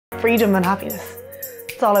freedom and happiness.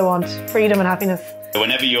 That's all I want, freedom and happiness.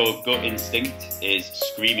 Whenever your gut instinct is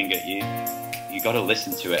screaming at you, you got to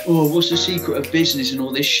listen to it. Oh, what's the secret of business and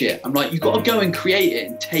all this shit? I'm like, you got to go and create it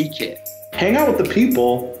and take it. Hang out with the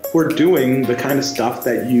people who are doing the kind of stuff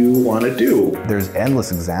that you want to do. There's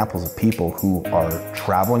endless examples of people who are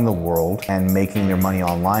traveling the world and making their money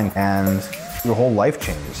online, and your whole life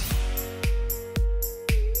changes.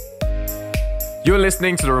 You're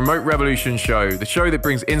listening to the Remote Revolution Show, the show that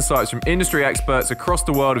brings insights from industry experts across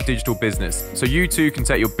the world of digital business, so you too can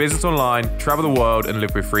take your business online, travel the world, and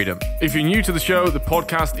live with freedom. If you're new to the show, the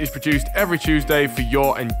podcast is produced every Tuesday for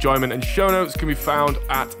your enjoyment, and show notes can be found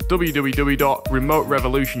at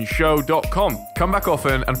www.remoterevolutionshow.com. Come back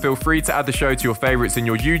often and feel free to add the show to your favorites in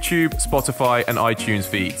your YouTube, Spotify, and iTunes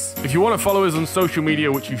feeds. If you want to follow us on social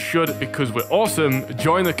media, which you should because we're awesome,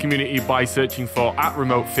 join the community by searching for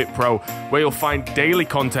 @RemoteFitPro, where you'll find daily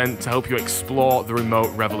content to help you explore the remote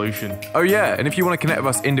revolution. Oh yeah, and if you want to connect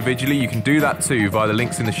with us individually, you can do that too via the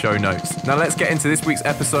links in the show notes. Now let's get into this week's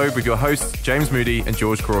episode with your hosts, James Moody and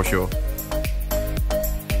George Crawshaw.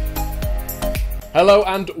 Hello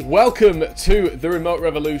and welcome to the Remote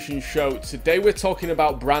Revolution Show. Today we're talking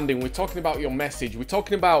about branding, we're talking about your message, we're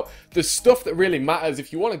talking about the stuff that really matters.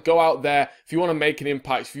 If you want to go out there, if you want to make an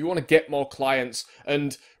impact, if you want to get more clients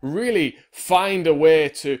and really find a way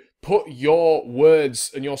to put your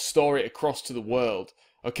words and your story across to the world.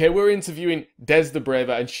 Okay, we're interviewing Desislava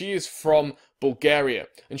Dobreva, and she is from Bulgaria.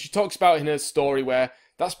 And she talks about in her story where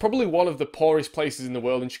that's probably one of the poorest places in the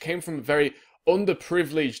world, and she came from a very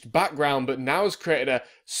underprivileged background, but now has created a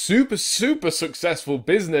super successful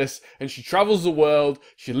business, and she travels the world,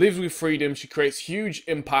 she lives with freedom, she creates huge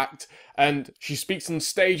impact, and she speaks on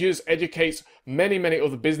stages, educates many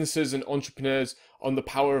other businesses and entrepreneurs on the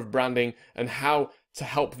power of branding and how to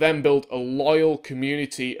help them build a loyal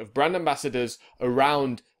community of brand ambassadors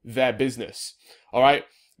around their business. All right.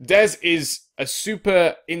 Des is a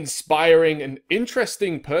super inspiring and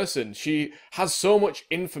interesting person. She has so much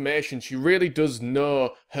information. She really does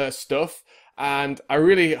know her stuff. And I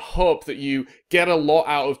really hope that you get a lot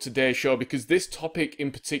out of today's show, because this topic in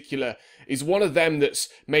particular is one of them that's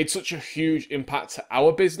made such a huge impact to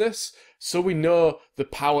our business. So we know the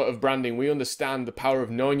power of branding. We understand the power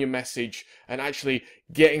of knowing your message and actually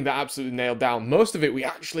getting that absolutely nailed down. Most of it we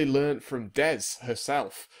actually learned from Des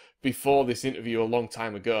herself before this interview a long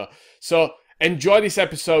time ago. So enjoy this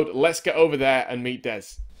episode. Let's get over there and meet Des.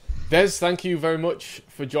 Des, thank you very much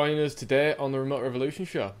for joining us today on the Remote Revolution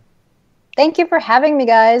Show. Thank you for having me,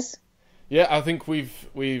 guys. Yeah, I think we've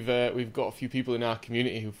got a few people in our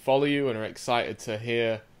community who follow you and are excited to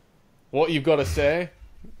hear what you've got to say.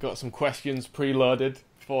 Got some questions preloaded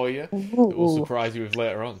for you that we'll surprise you with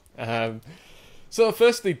later on. So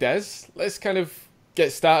firstly, Des, let's kind of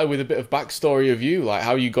get started with a bit of backstory of you, like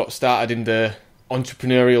how you got started in the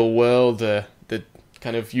entrepreneurial world, the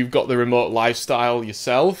kind of, you've got the remote lifestyle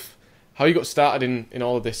yourself, how you got started in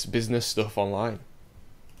all of this business stuff online.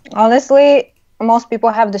 Honestly, most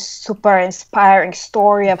people have this super inspiring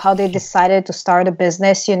story of how they decided to start a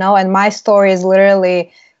business, and my story is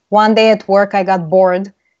literally one day at work, I got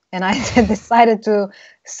bored and I decided to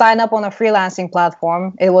sign up on a freelancing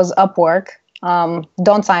platform. It was Upwork.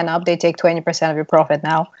 Don't sign up. They take 20% of your profit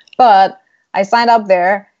now. But I signed up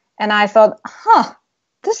there and I thought,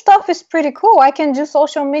 this stuff is pretty cool. I can do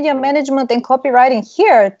social media management and copywriting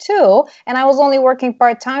here too. And I was only working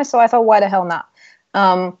part-time, so I thought, why the hell not?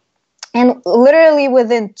 And literally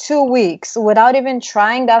within 2 weeks, without even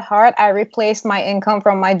trying that hard, I replaced my income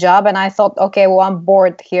from my job. And I thought, okay, well, I'm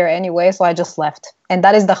bored here anyway, so I just left. And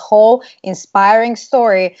that is the whole inspiring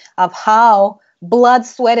story of how blood,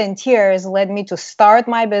 sweat, and tears led me to start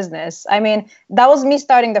my business. I mean, that was me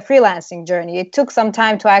starting the freelancing journey. It took some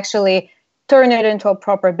time to actually turn it into a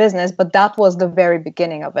proper business, but that was the very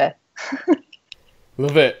beginning of it.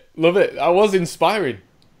 Love it. That was inspiring.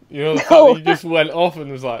 The fact that you just went off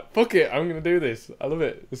and was like, fuck it, I'm going to do this. I love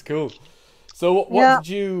it. It's cool. So what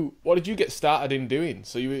did you get started in doing?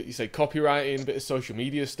 So you say copywriting, a bit of social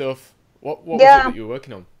media stuff. What was it that you were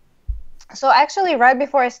working on? So actually, right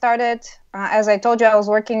before I started, as I told you, I was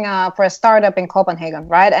working for a startup in Copenhagen,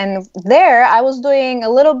 right? And there I was doing a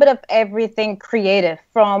little bit of everything creative,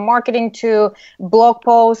 from marketing to blog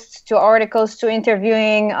posts to articles to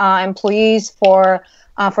interviewing employees for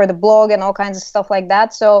the blog and all kinds of stuff like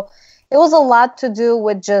that. So it was a lot to do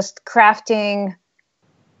with just crafting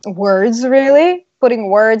words, really,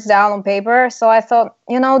 putting words down on paper. So I thought,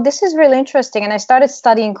 this is really interesting. And I started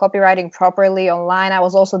studying copywriting properly online. I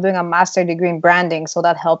was also doing a master's degree in branding, so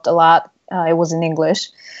that helped a lot. It was in English.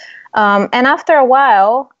 And after a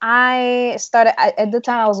while, at the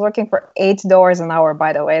time, I was working for $8 an hour,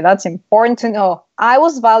 by the way. That's important to know. I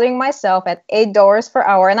was valuing myself at $8 per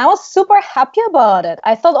hour, and I was super happy about it.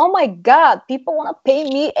 I thought, oh my God, people want to pay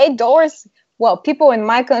me $8. Well, people in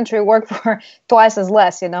my country work for twice as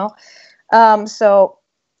less, you know? So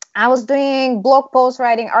I was doing blog post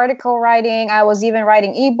writing, article writing. I was even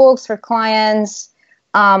writing ebooks for clients.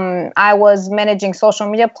 I was managing social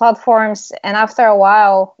media platforms. And after a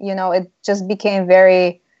while, you know, it just became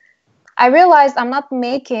I realized I'm not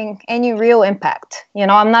making any real impact. You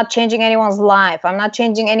know, I'm not changing anyone's life. I'm not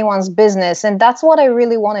changing anyone's business. And that's what I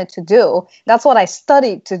really wanted to do. That's what I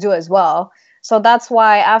studied to do as well. So that's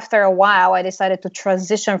why after a while, I decided to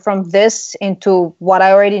transition from this into what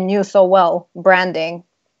I already knew so well, branding.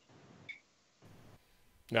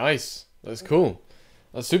 Nice. That's cool.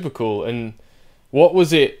 That's super cool. And what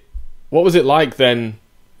was it like then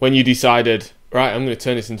when you decided, right, I'm going to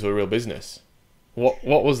turn this into a real business?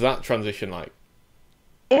 What was that transition like?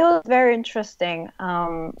 It was very interesting.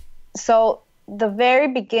 So the very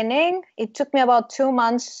beginning, it took me about 2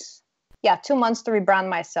 months. Yeah, 2 months to rebrand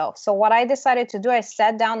myself. So what I decided to do, I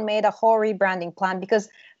sat down, made a whole rebranding plan, because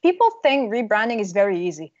people think rebranding is very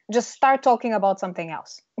easy. Just start talking about something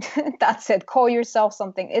else. That's it. Call yourself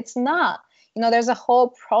something. It's not. You know, there's a whole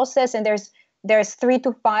process, and there's 3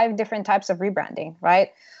 to 5 different types of rebranding,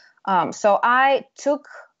 right? So I took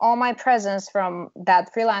all my presence from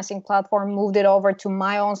that freelancing platform, moved it over to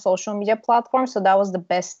my own social media platform. So that was the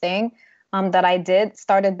best thing that I did.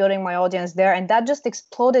 Started building my audience there, and that just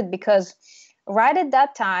exploded because right at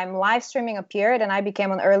that time, live streaming appeared, and I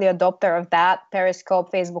became an early adopter of that.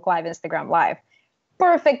 Periscope, Facebook Live, Instagram Live.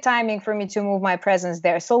 Perfect timing for me to move my presence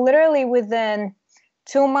there. So literally within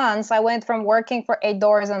 2 months, I went from working for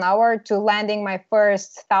 $8 an hour to landing my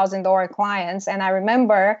first $1,000 clients. And I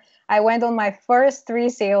remember I went on my first 3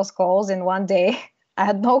 sales calls in one day. I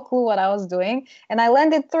had no clue what I was doing, and I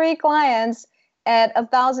landed 3 clients at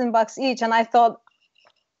 $1,000 each. And I thought,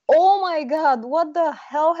 oh my God, what the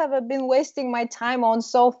hell have I been wasting my time on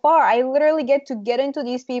so far? I literally get to get into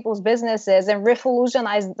these people's businesses and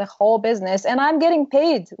revolutionize the whole business, and I'm getting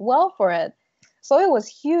paid well for it. So it was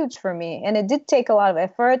huge for me, and it did take a lot of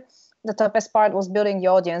effort. The toughest part was building the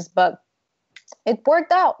audience, but it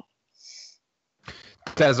worked out.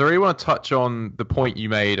 Des, I really want to touch on the point you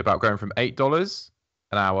made about going from $8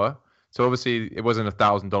 an hour. So obviously it wasn't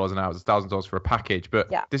 $1,000 an hour, it was $1,000 for a package.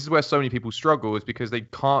 But yeah, this is where so many people struggle, is because they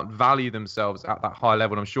can't value themselves at that high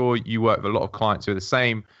level. And I'm sure you work with a lot of clients who are the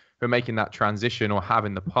same, who are making that transition or have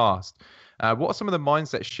in the past. What are some of the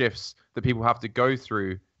mindset shifts that people have to go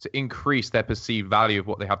through to increase their perceived value of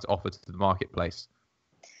what they have to offer to the marketplace?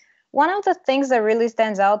 One of the things that really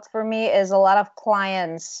stands out for me is a lot of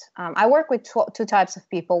clients. I work with 2 types of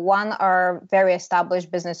people. One are very established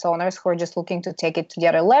business owners who are just looking to take it to the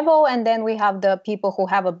other level. And then we have the people who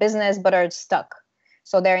have a business but are stuck.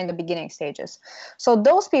 So they're in the beginning stages. So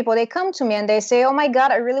those people, they come to me and they say, oh my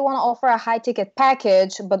God, I really want to offer a high ticket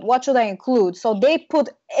package, but what should I include? So they put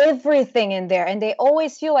everything in there, and they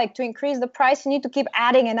always feel like to increase the price, you need to keep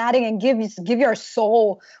adding and adding and give your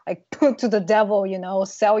soul, like, put to the devil, you know,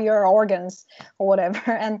 sell your organs or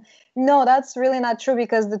whatever. And no, that's really not true,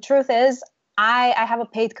 because the truth is I have a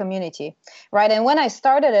paid community, right? And when I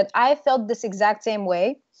started it, I felt this exact same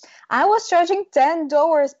way. I was charging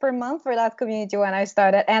 $10 per month for that community when I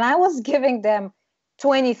started, and I was giving them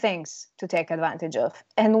 20 things to take advantage of.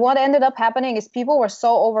 And what ended up happening is people were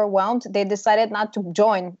so overwhelmed, they decided not to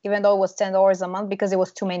join, even though it was $10 a month, because it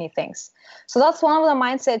was too many things. So that's one of the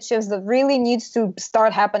mindset shifts that really needs to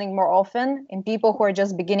start happening more often in people who are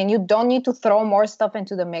just beginning. You don't need to throw more stuff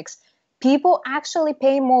into the mix. People actually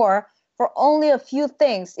pay more for only a few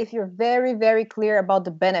things if you're very, very clear about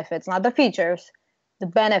the benefits, not the features, the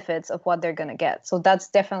benefits of what they're going to get. So that's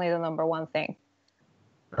definitely the number one thing.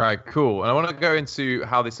 All right, cool. And I want to go into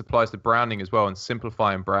how this applies to branding as well, and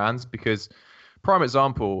simplifying brands, because prime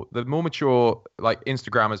example, the more mature like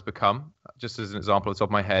Instagram has become, just as an example at the top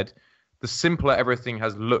of my head, the simpler everything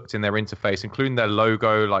has looked in their interface, including their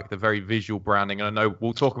logo, like the very visual branding. And I know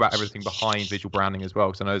we'll talk about everything behind visual branding as well,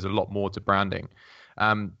 because I know there's a lot more to branding.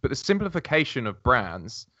 But the simplification of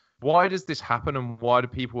brands, why does this happen, and why do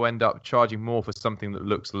people end up charging more for something that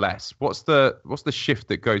looks less? What's the shift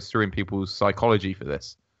that goes through in people's psychology for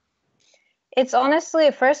this? It's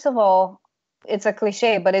honestly, first of all, it's a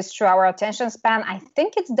cliche, but it's true. Our attention span, I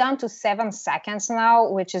think it's down to 7 seconds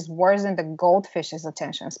now, which is worse than the goldfish's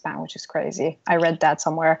attention span, which is crazy. I read that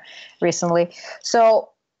somewhere recently. So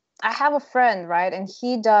I have a friend, right? And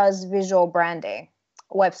he does visual branding.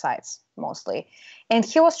 websites mostly. And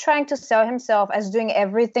he was trying to sell himself as doing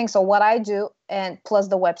everything. So what I do and plus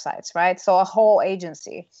the websites, right? So a whole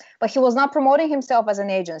agency. But he was not promoting himself as an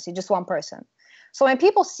agency, just one person. So when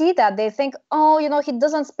people see that, they think, oh, he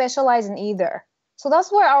doesn't specialize in either. So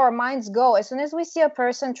that's where our minds go. As soon as we see a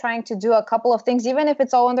person trying to do a couple of things, even if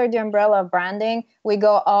it's all under the umbrella of branding, we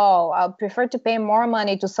go, oh, I'd prefer to pay more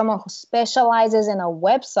money to someone who specializes in a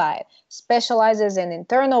website, specializes in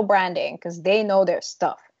internal branding, because they know their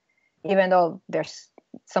stuff, even though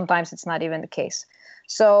sometimes it's not even the case.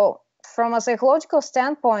 So from a psychological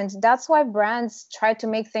standpoint, that's why brands try to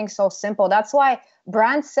make things so simple. That's why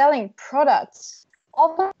brands selling products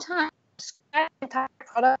all the time, entire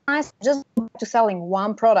product lines, just to selling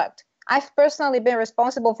one product. I've personally been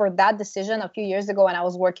responsible for that decision a few years ago when I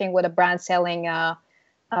was working with a brand selling,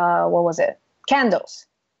 candles.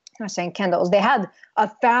 I was saying candles. They had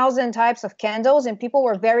 1,000 types of candles, and people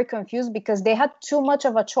were very confused because they had too much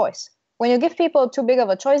of a choice. When you give people too big of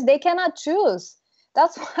a choice, they cannot choose.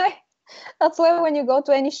 That's why when you go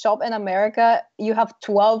to any shop in America, you have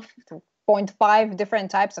 12.5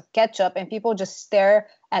 different types of ketchup, and people just stare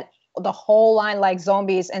at the whole line like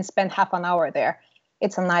zombies and spend half an hour there.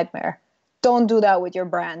 It's a nightmare. Don't do that with your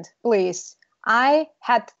brand, please. I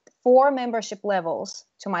had 4 membership levels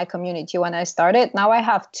to my community when I started. Now I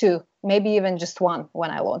have 2, maybe even just 1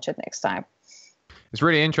 when I launch it next time. It's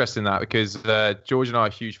really interesting that because George and I are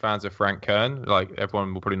huge fans of Frank Kern. Like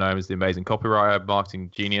everyone will probably know him as the amazing copywriter,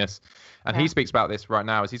 marketing genius. And he speaks about this right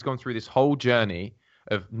now as he's gone through this whole journey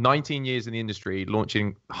of 19 years in the industry,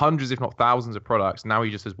 launching hundreds, if not thousands of products. Now he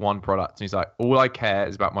just has one product. And he's like, all I care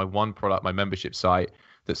is about my one product, my membership site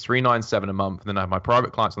that's $397 a month. And then I have my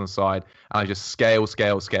private clients on the side and I just scale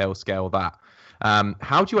that.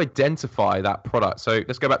 How do you identify that product? So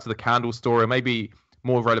let's go back to the candle story, or maybe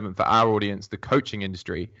more relevant for our audience, the coaching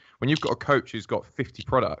industry. When you've got a coach who's got 50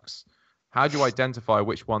 products, how do you identify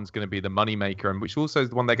which one's going to be the money maker and which also is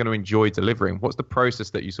the one they're going to enjoy delivering? What's the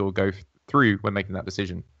process that you sort of go through when making that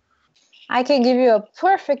decision? I can give you a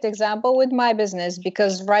perfect example with my business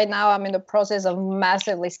because right now I'm in the process of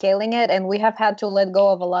massively scaling it, and we have had to let go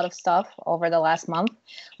of a lot of stuff over the last month.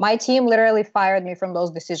 My team literally fired me from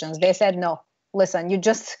those decisions. They said, no, listen,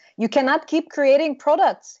 you cannot keep creating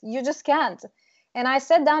products. You just can't. And I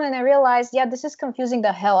sat down and I realized, this is confusing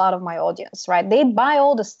the hell out of my audience, right? They buy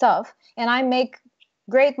all the stuff and I make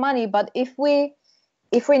great money. But if we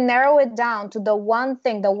narrow it down to the one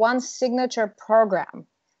thing, the one signature program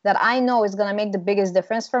that I know is going to make the biggest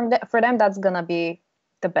difference for them, that's going to be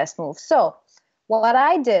the best move. So what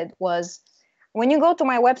I did was, when you go to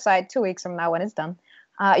my website 2 weeks from now when it's done,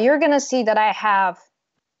 you're going to see that I have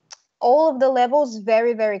all of the levels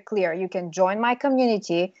very, very clear. You can join my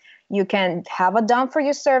community. You can have a done for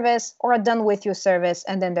you service or a done with you service.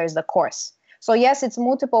 And then there's the course. So yes, it's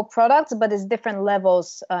multiple products, but it's different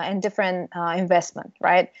levels and different investment,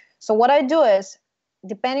 right? So what I do is,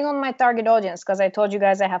 depending on my target audience, because I told you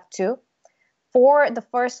guys I have 2. For the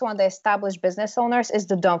first one, the established business owners, is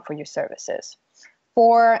the done for you services.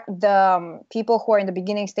 For the people who are in the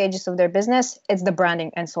beginning stages of their business, it's the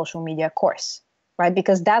branding and social media course. Right?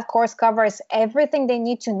 Because that course covers everything they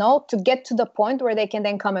need to know to get to the point where they can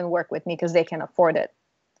then come and work with me because they can afford it.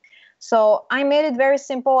 So I made it very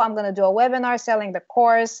simple. I'm going to do a webinar selling the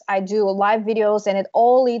course. I do live videos, and it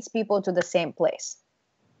all leads people to the same place.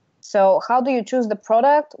 So how do you choose the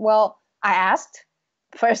product? Well, I asked.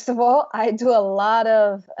 First of all, I do a lot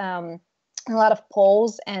of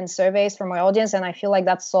polls and surveys from my audience, and I feel like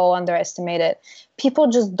that's so underestimated.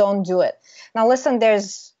 People just don't do it. Now, listen,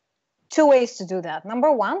 there's 2 ways to do that.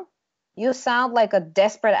 Number 1, you sound like a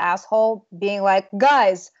desperate asshole being like,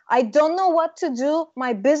 guys, I don't know what to do.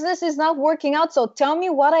 My business is not working out. So tell me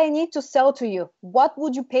what I need to sell to you. What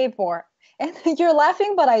would you pay for? And you're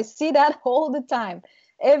laughing, but I see that all the time.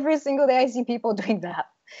 Every single day I see people doing that.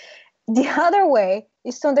 The other way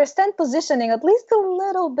is to understand positioning at least a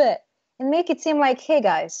little bit and make it seem like, hey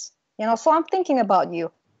guys, so I'm thinking about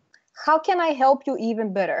you. How can I help you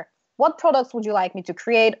even better? What products would you like me to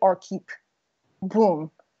create or keep? Boom.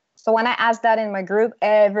 So when I asked that in my group,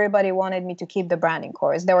 everybody wanted me to keep the branding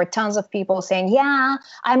course. There were tons of people saying, yeah,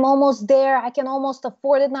 I'm almost there. I can almost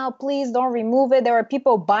afford it now. Please don't remove it. There were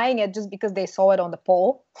people buying it just because they saw it on the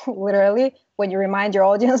poll. Literally, when you remind your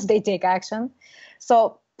audience, they take action.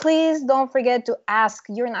 So please don't forget to ask.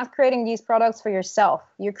 You're not creating these products for yourself.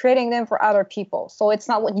 You're creating them for other people. So it's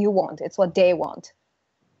not what you want. It's what they want.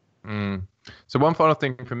 So one final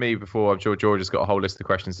thing for me before I'm sure George has got a whole list of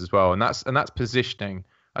questions as well, and that's positioning.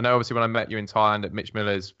 I know obviously when I met you in Thailand at Mitch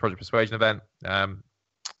Miller's Project Persuasion event,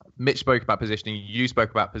 Mitch spoke about positioning, you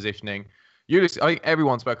spoke about positioning. I think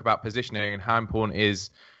everyone spoke about positioning and how important it is,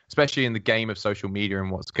 especially in the game of social media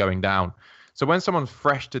and what's going down. So when someone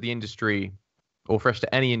fresh to the industry or fresh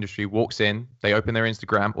to any industry walks in, they open their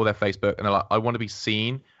Instagram or their Facebook and they're like, I want to be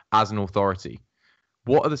seen as an authority.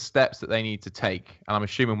 What are the steps that they need to take? And I'm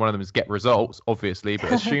assuming one of them is get results, obviously,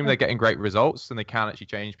 but assume they're getting great results and they can actually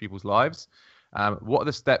change people's lives. What are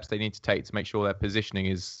the steps they need to take to make sure their positioning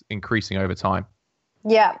is increasing over time?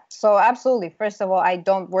 Yeah, so absolutely. First of all, I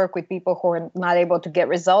don't work with people who are not able to get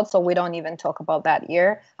results, so we don't even talk about that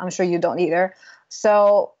here. I'm sure you don't either.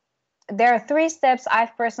 So there are 3 steps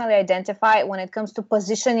I've personally identified when it comes to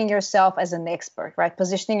positioning yourself as an expert, right?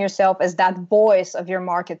 Positioning yourself as that voice of your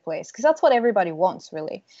marketplace, because that's what everybody wants,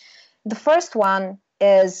 really. The first one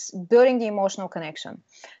is building the emotional connection.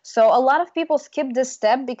 So a lot of people skip this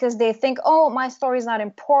step because they think, oh, my story is not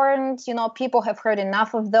important. You know, people have heard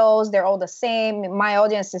enough of those. They're all the same. My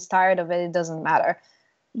audience is tired of it. It doesn't matter.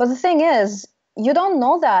 But the thing is, you don't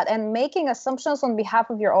know that. And making assumptions on behalf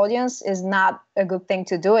of your audience is not a good thing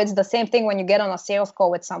to do. It's the same thing when you get on a sales call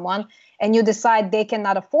with someone and you decide they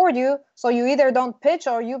cannot afford you. So you either don't pitch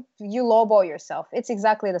or you lowball yourself. It's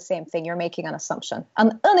exactly the same thing. You're making an assumption,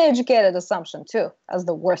 an uneducated assumption too, as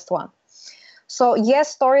the worst one. So yes,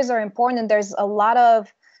 stories are important. And there's a lot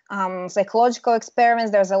of psychological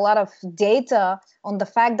experiments. There's a lot of data on the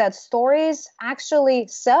fact that stories actually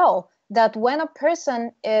sell. That when a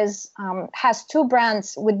person has 2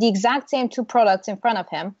 brands with the exact same 2 products in front of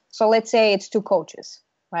him, so let's say it's 2 coaches,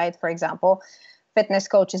 right? For example, fitness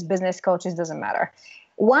coaches, business coaches, doesn't matter.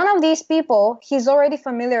 One of these people he's already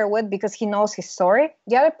familiar with because he knows his story.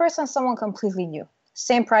 The other person, someone completely new.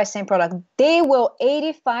 Same price, same product. They will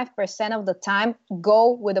 85% of the time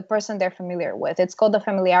go with the person they're familiar with. It's called the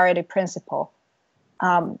familiarity principle.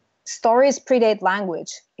 Stories predate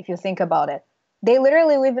language, if you think about it.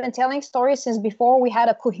 We've been telling stories since before we had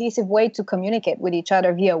a cohesive way to communicate with each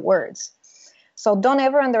other via words. So don't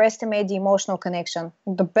ever underestimate the emotional connection.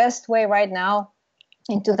 The best way right now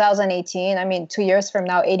in 2018, 2 years from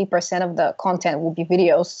now, 80% of the content will be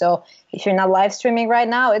videos. So if you're not live streaming right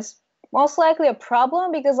now, it's most likely a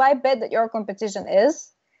problem because I bet that your competition is.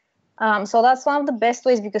 So that's one of the best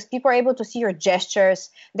ways because people are able to see your gestures.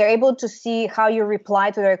 They're able to see how you reply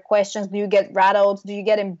to their questions. Do you get rattled? Do you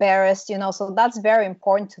get embarrassed? So that's very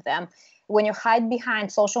important to them. When you hide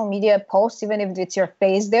behind social media posts, even if it's your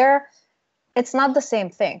face there, it's not the same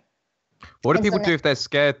thing. What do people do if they're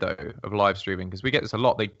scared, though, of live streaming? Because we get this a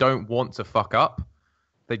lot. They don't want to fuck up.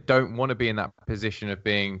 They don't want to be in that position of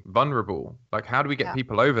being vulnerable. Like, how do we get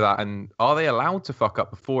people over that? And are they allowed to fuck up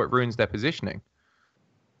before it ruins their positioning?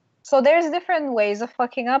 So there's different ways of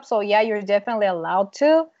fucking up. So yeah, you're definitely allowed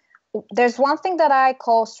to. There's one thing that I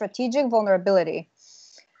call strategic vulnerability.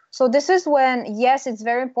 So this is when, yes, it's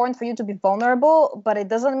very important for you to be vulnerable, but it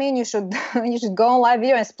doesn't mean you should go on live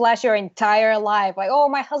video and splash your entire life. Like, oh,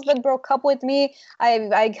 my husband broke up with me.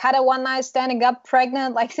 I had a one night stand and got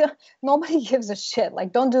pregnant. Like, nobody gives a shit.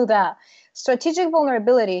 Like, don't do that. Strategic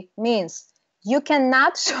vulnerability means you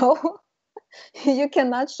cannot show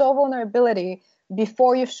vulnerability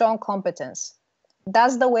before you've shown competence.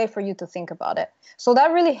 That's the way for you to think about it. So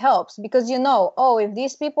that really helps because if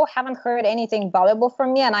these people haven't heard anything valuable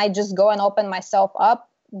from me and I just go and open myself up,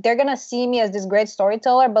 they're going to see me as this great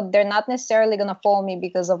storyteller, but they're not necessarily going to follow me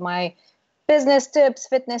because of my business tips,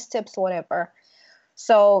 fitness tips, whatever.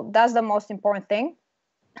 So that's the most important thing.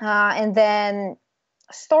 And then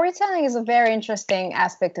storytelling is a very interesting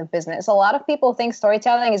aspect of business. A lot of people think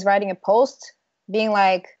storytelling is writing a post, being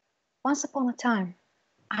like, once upon a time,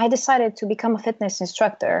 I decided to become a fitness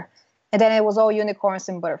instructor. And then it was all unicorns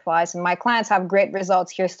and butterflies. And my clients have great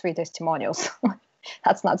results. Here's 3 testimonials.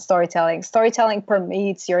 That's not storytelling. Storytelling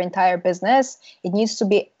permeates your entire business. It needs to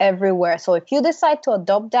be everywhere. So if you decide to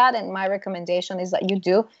adopt that, and my recommendation is that you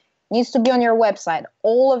do, it needs to be on your website,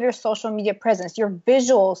 all of your social media presence. Your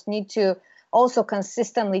visuals need to also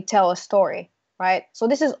consistently tell a story, right? So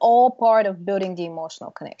this is all part of building the emotional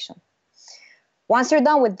connection. Once you're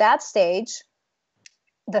done with that stage,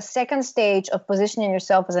 the second stage of positioning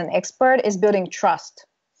yourself as an expert is building trust.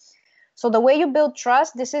 So the way you build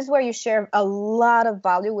trust, this is where you share a lot of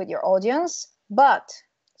value with your audience. But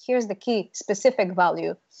here's the key, specific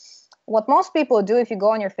value. What most people do, if you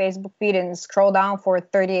go on your Facebook feed and scroll down for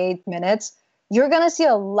 38 minutes, you're going to see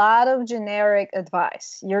a lot of generic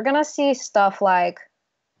advice. You're going to see stuff like,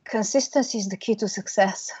 consistency is the key to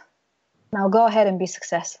success. Now go ahead and be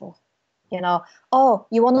successful. Oh,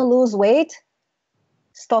 you want to lose weight?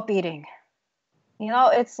 Stop eating.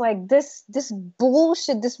 It's like this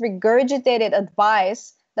bullshit, this regurgitated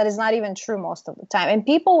advice that is not even true most of the time. And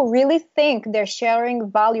people really think they're sharing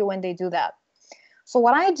value when they do that. So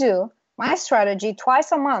what I do my strategy,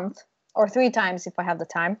 twice a month or 3 times if I have the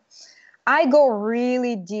time, I go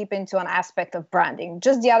really deep into an aspect of branding.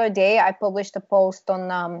 Just the other day, I published a post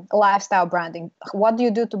on lifestyle branding. What do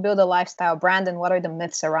you do to build a lifestyle brand, and what are the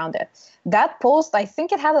myths around it? That post, I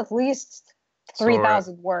think it had at least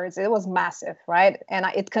 3,000 words. It was massive, right? And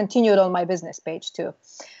it continued on my business page too.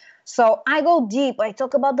 So I go deep. I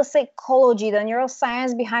talk about the psychology, the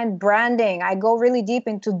neuroscience behind branding. I go really deep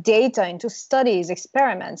into data, into studies,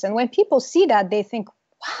 experiments. And when people see that, they think,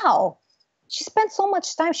 wow, she spent so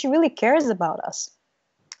much time. She really cares about us.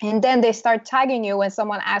 And then they start tagging you when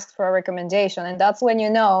someone asks for a recommendation. And that's when you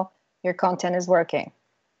know your content is working.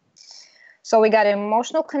 So we got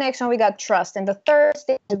emotional connection, we got trust. And the third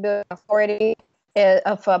stage of building authority,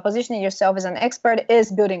 of positioning yourself as an expert,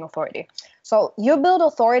 is building authority. So you build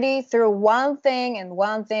authority through one thing and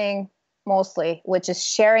one thing mostly, which is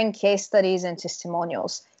sharing case studies and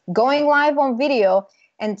testimonials. Going live on video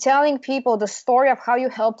and telling people the story of how you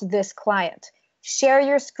helped this client. Share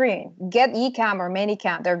your screen. Get Ecamm or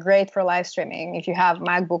Minicam. They're great for live streaming if you have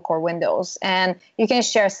MacBook or Windows. And you can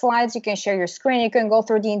share slides, you can share your screen, you can go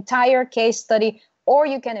through the entire case study, or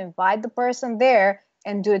you can invite the person there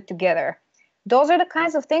and do it together. Those are the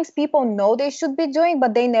kinds of things people know they should be doing,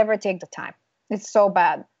 but they never take the time. It's so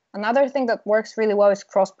bad. Another thing that works really well is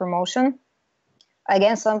cross-promotion.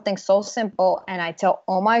 Again, something so simple, and I tell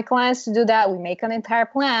all my clients to do that. We make an entire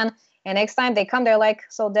plan, and next time they come, they're like,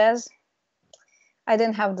 so Des, I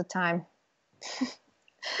didn't have the time.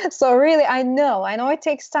 So really, I know it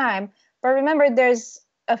takes time, but remember, there's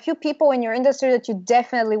a few people in your industry that you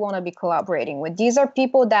definitely want to be collaborating with. These are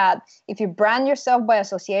people that if you brand yourself by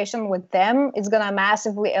association with them, it's going to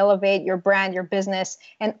massively elevate your brand, your business,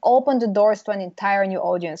 and open the doors to an entire new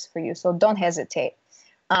audience for you. So don't hesitate.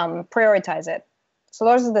 Prioritize it. So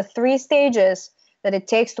those are the 3 stages that it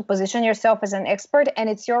takes to position yourself as an expert, and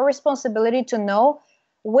it's your responsibility to know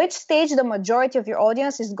which stage the majority of your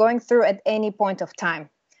audience is going through at any point of time.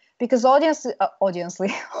 Because obviously,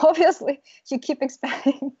 you keep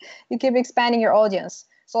expanding your audience.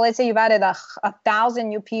 So let's say you've added 1,000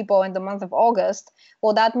 new people in the month of August.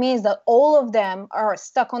 Well, that means that all of them are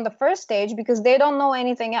stuck on the first stage because they don't know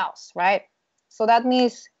anything else, right? So that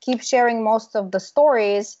means keep sharing most of the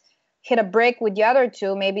stories, hit a break with the other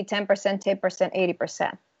 2, maybe 10%, 10%,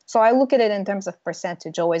 80%. So I look at it in terms of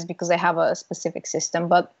percentage always because I have a specific system,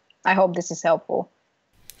 but I hope this is helpful.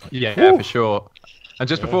 Yeah, for sure. And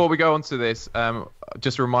just before we go on to this,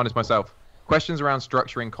 just to remind myself, questions around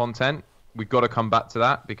structuring content, we've got to come back to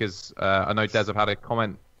that because I know, Des, I've had a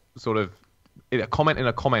comment in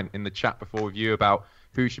the chat before with you about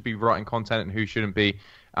who should be writing content and who shouldn't be.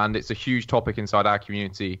 And it's a huge topic inside our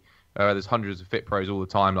community. There's hundreds of fit pros all the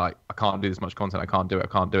time. Like, I can't do this much content. I can't do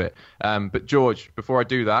it. But George, before I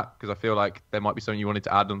do that, because I feel like there might be something you wanted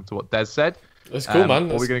to add on to what Des said. That's cool, man.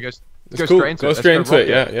 Or we're going to go cool. straight into it. Go straight into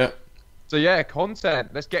it. Yeah. So yeah,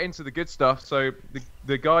 content. Let's get into the good stuff. So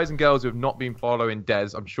the guys and girls who have not been following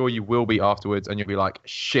Des, I'm sure you will be afterwards, and you'll be like,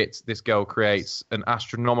 shit, this girl creates an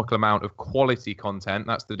astronomical amount of quality content.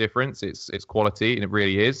 That's the difference. It's quality, and it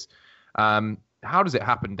really is. How does it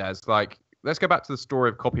happen, Des? Like, let's go back to the story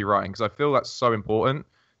of copywriting, because I feel that's so important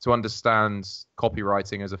to understand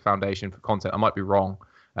copywriting as a foundation for content. I might be wrong,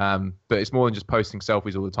 but it's more than just posting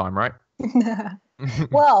selfies all the time, right?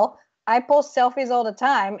 Well, I post selfies all the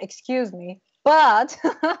time, excuse me, but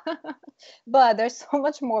there's so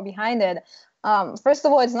much more behind it. First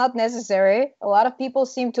of all, it's not necessary. A lot of people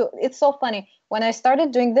seem to, it's so funny. When I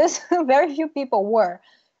started doing this, very few people were.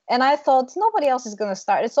 And I thought, nobody else is going to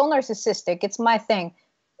start. It's so narcissistic. It's my thing.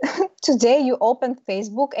 Today, you open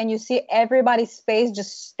Facebook and you see everybody's face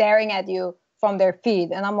just staring at you from their feed.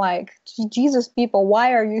 And I'm like, Jesus, people,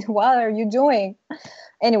 what are you doing?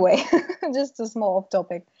 Anyway, just a small off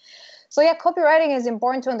topic. So yeah, copywriting is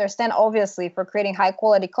important to understand, obviously, for creating high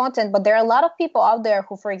quality content. But there are a lot of people out there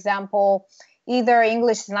who, for example, either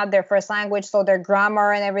English is not their first language, so their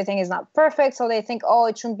grammar and everything is not perfect. So they think, oh,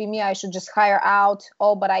 it shouldn't be me. I should just hire out.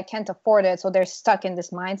 Oh, but I can't afford it. So they're stuck in this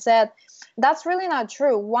mindset. That's really not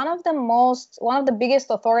true. One of the biggest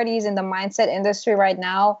authorities in the mindset industry right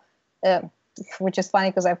now, which is funny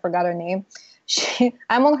because I forgot her name.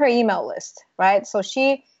 I'm on her email list, right? So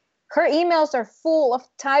her emails are full of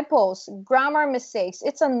typos, grammar mistakes.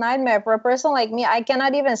 It's a nightmare for a person like me. I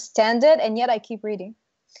cannot even stand it, and yet I keep reading.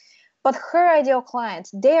 But her ideal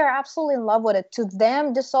clients, they are absolutely in love with it. To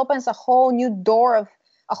them, this opens a whole new door of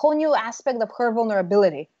a whole new aspect of her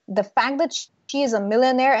vulnerability. The fact that she is a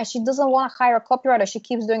millionaire and she doesn't want to hire a copywriter, she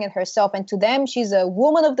keeps doing it herself. And to them, she's a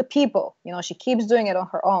woman of the people. You know, she keeps doing it on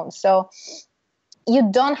her own. So you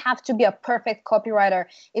don't have to be a perfect copywriter.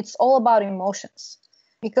 It's all about emotions.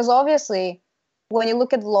 Because obviously, when you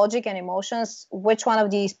look at logic and emotions, which one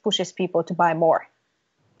of these pushes people to buy more?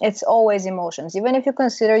 It's always emotions. Even if you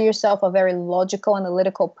consider yourself a very logical,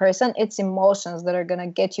 analytical person, it's emotions that are going to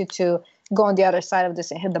get you to go on the other side of this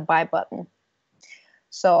and hit the buy button.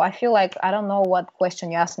 So I feel like I don't know what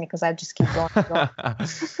question you asked me because I just keep going.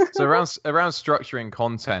 So around structuring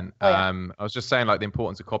content, Oh, yeah. I was just saying like the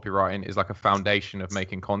importance of copywriting is like a foundation of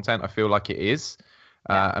making content. I feel like it is.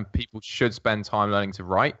 And people should spend time learning to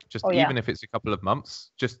write, just even if it's a couple of months,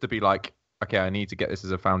 just to be like, okay, I need to get this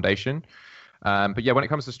as a foundation. But yeah, when it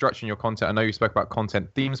comes to structuring your content, I know you spoke about content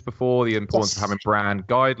themes before, the importance of having brand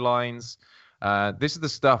guidelines. This is the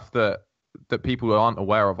stuff that people aren't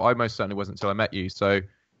aware of. I most certainly wasn't until I met you. So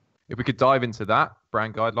if we could dive into that,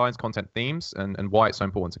 brand guidelines, content themes, and why it's so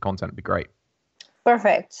important to content, would be great.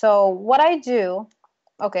 Perfect. So what I do,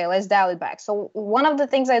 okay, let's dial it back. So one of the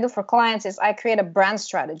things I do for clients is I create a brand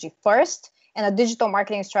strategy first and a digital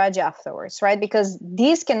marketing strategy afterwards, right? Because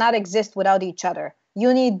these cannot exist without each other.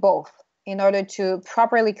 You need both in order to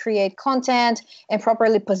properly create content and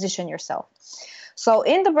properly position yourself. So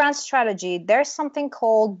in the brand strategy, there's something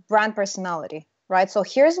called brand personality, right? So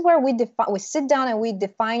here's where we sit down and we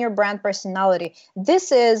define your brand personality.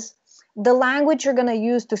 This is the language you're going to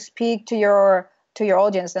use to speak to your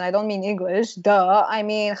audience. And I don't mean English, duh. I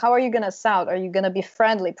mean, how are you going to sound? Are you going to be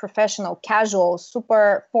friendly, professional, casual,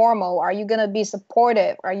 super formal? Are you going to be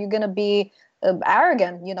supportive? Are you going to be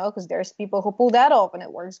arrogant? You know, because there's people who pull that off and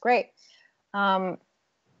it works great.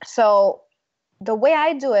 So the way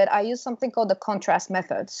I do it, I use something called the contrast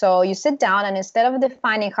method. So you sit down and instead of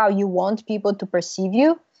defining how you want people to perceive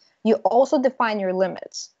you, you also define your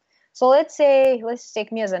limits. So let's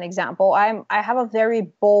take me as an example. I have a very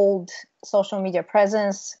bold social media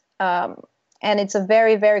presence, and it's a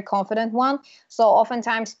very, very confident one. So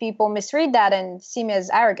oftentimes people misread that and see me as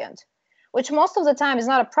arrogant, which most of the time is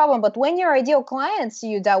not a problem. But when your ideal clients see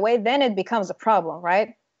you that way, then it becomes a problem,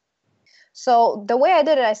 right? So the way I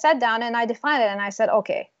did it, I sat down and I defined it and I said,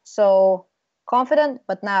 okay, so confident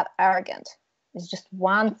but not arrogant. It's just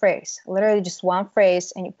one phrase, literally just one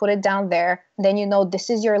phrase, and you put it down there. Then you know this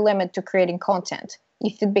is your limit to creating content.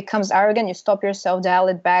 If it becomes arrogant, you stop yourself, dial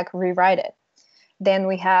it back, rewrite it. Then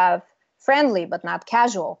we have friendly but not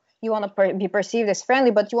casual. You want to be perceived as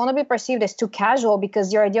friendly, but you want to be perceived as too casual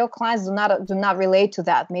because your ideal clients do not relate to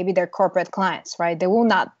that. Maybe they're corporate clients, right? They will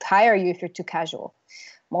not hire you if you're too casual.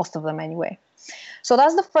 Most of them anyway. So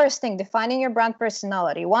that's the first thing, defining your brand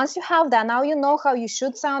personality. Once you have that, now you know how you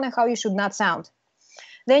should sound and how you should not sound.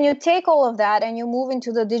 Then you take all of that and you move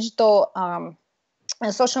into the digital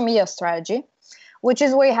and social media strategy, which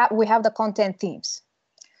is where we have the content themes.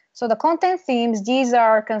 So the content themes, these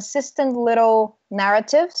are consistent little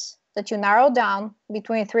narratives that you narrow down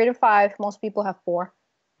between 3 to 5. Most people have 4.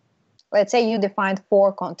 Let's say you defined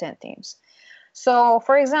 4 content themes. So,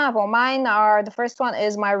 for example, the first one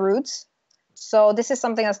is my roots. So this is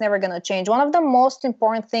something that's never going to change. One of the most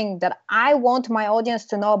important things that I want my audience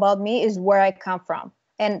to know about me is where I come from.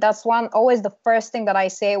 And that's always the first thing that I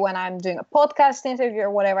say when I'm doing a podcast interview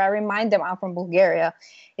or whatever. I remind them I'm from Bulgaria.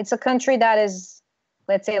 It's a country that is,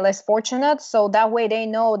 let's say, less fortunate. So that way they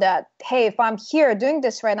know that, hey, if I'm here doing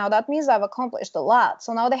this right now, that means I've accomplished a lot.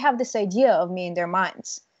 So now they have this idea of me in their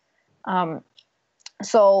minds.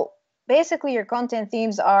 So basically, your content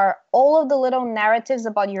themes are all of the little narratives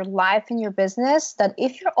about your life and your business that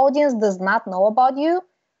if your audience does not know about you,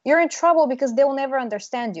 you're in trouble because they will never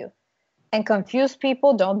understand you. And confused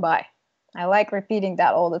people don't buy. I like repeating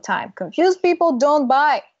that all the time. Confused people don't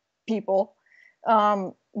buy, people.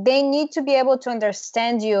 They need to be able to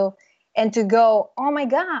understand you and to go, oh my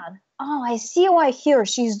God, oh, I see why he or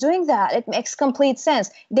she's doing that. It makes complete sense.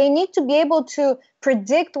 They need to be able to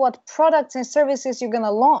predict what products and services you're going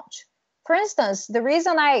to launch. For instance, the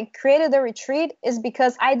reason I created the retreat is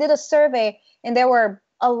because I did a survey and there were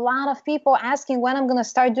a lot of people asking when I'm going to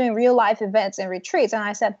start doing real life events and retreats. And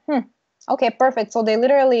I said, okay, perfect. So they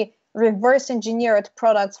literally reverse engineered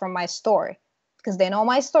products from my story because they know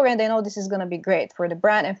my story and they know this is going to be great for the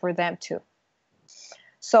brand and for them too.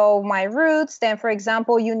 So my roots, then, for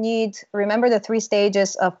example, remember the 3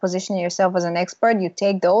 stages of positioning yourself as an expert. You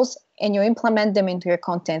take those and you implement them into your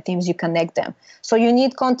content themes. You connect them. So you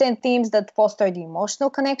need content themes that foster the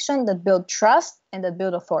emotional connection, that build trust, and that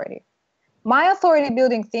build authority. My authority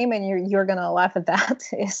building theme, and you're going to laugh at that,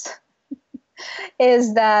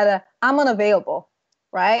 is that I'm unavailable,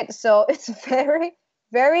 right? So it's very,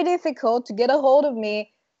 very difficult to get a hold of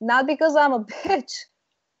me, not because I'm a bitch.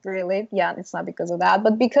 Really, yeah, it's not because of that,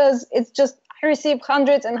 but because it's just I receive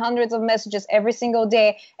hundreds and hundreds of messages every single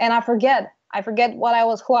day, and I forget who I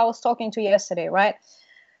was talking to yesterday, right?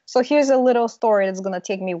 So here's a little story that's going to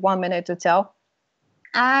take me 1 minute to tell.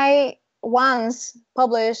 I once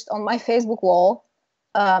published on my Facebook wall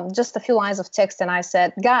just a few lines of text, and I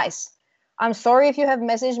said, guys, I'm sorry if you have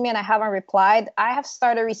messaged me and I haven't replied. I have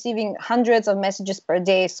started receiving hundreds of messages per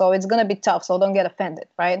day, so it's going to be tough, so don't get offended,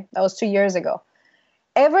 right? That was 2 years ago.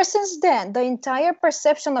 Ever since then, the entire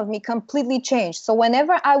perception of me completely changed. So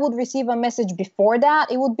whenever I would receive a message before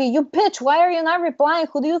that, it would be, you bitch, why are you not replying?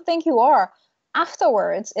 Who do you think you are?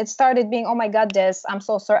 Afterwards, it started being, oh my God, Des, I'm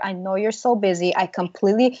so sorry. I know you're so busy.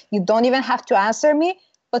 You don't even have to answer me.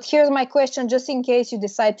 But here's my question, just in case you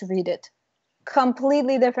decide to read it.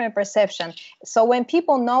 Completely different perception. So when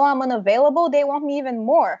people know I'm unavailable, they want me even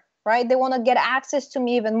more, right? They want to get access to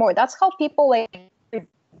me even more. That's how people like their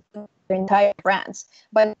entire brands,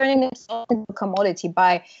 by turning themselves into a commodity,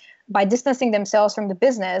 by distancing themselves from the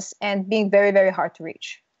business and being very, very hard to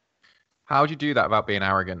reach. How do you do that without being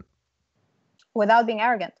arrogant? Without being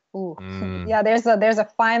arrogant. Ooh. Yeah, there's a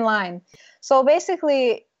fine line. So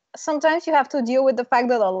basically, sometimes you have to deal with the fact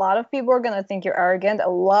that a lot of people are going to think you're arrogant. A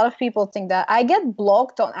lot of people think that. I get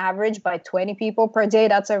blocked on average by 20 people per day.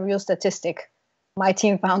 That's a real statistic. My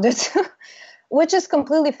team found it, which is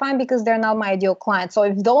completely fine because they're not my ideal client. So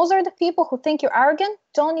if those are the people who think you're arrogant,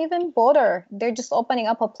 don't even bother. They're just opening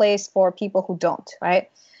up a place for people who don't, right?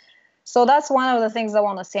 So that's one of the things I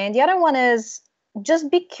want to say. And the other one is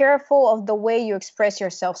just be careful of the way you express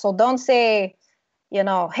yourself. So don't say,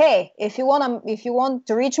 hey, if you want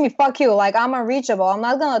to reach me, fuck you. Like, I'm unreachable. I'm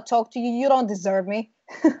not going to talk to you. You don't deserve me.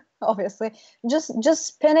 Obviously. Just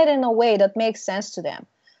spin it in a way that makes sense to them.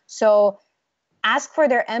 So ask for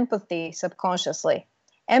their empathy subconsciously.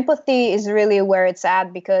 Empathy is really where it's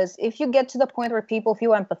at, because if you get to the point where people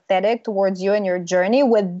feel empathetic towards you and your journey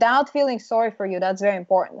without feeling sorry for you, that's very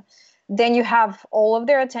important. Then you have all of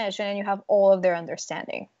their attention and you have all of their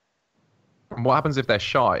understanding. And what happens if they're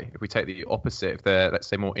shy? If we take the opposite, if they're, let's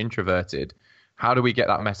say, more introverted, how do we get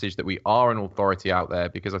that message that we are an authority out there?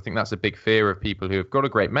 Because I think that's a big fear of people who have got a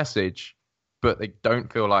great message, but they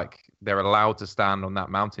don't feel like they're allowed to stand on that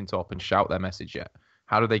mountaintop and shout their message yet.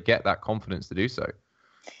 How do they get that confidence to do so?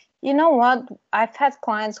 You know what? I've had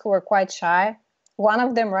clients who were quite shy. One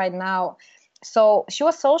of them right now. So she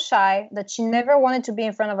was so shy that she never wanted to be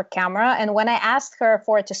in front of a camera. And when I asked her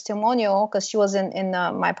for a testimonial, because she was in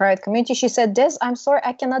my private community, she said, Des, I'm sorry,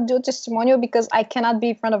 I cannot do a testimonial because I cannot be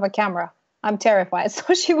in front of a camera. I'm terrified.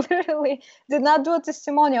 So she literally did not do a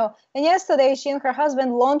testimonial. And yesterday, she and her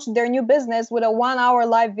husband launched their new business with a 1-hour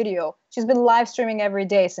live video. She's been live streaming every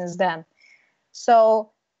day since then.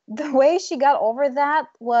 So the way she got over that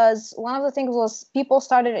was, one of the things was people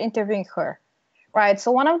started interviewing her. Right.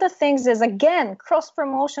 So one of the things is, again,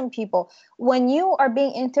 cross-promotion people. When you are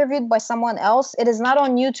being interviewed by someone else, it is not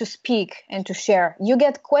on you to speak and to share. You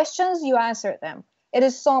get questions, you answer them. It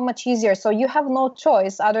is so much easier. So you have no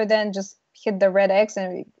choice other than just hit the red X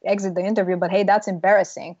and exit the interview. But hey, that's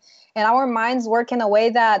embarrassing. And our minds work in a way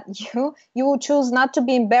that you will choose not to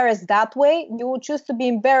be embarrassed that way. You will choose to be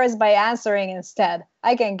embarrassed by answering instead.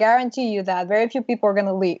 I can guarantee you that very few people are going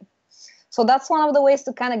to leave. So that's one of the ways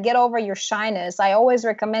to kind of get over your shyness. I always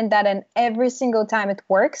recommend that, and every single time it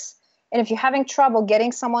works. And if you're having trouble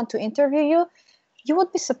getting someone to interview you, you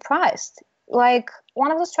would be surprised. Like,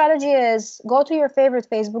 one of the strategies is go to your favorite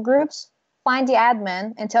Facebook groups, find the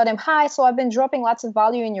admin and tell them, hi, so I've been dropping lots of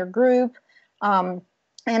value in your group. And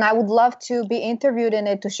I would love to be interviewed in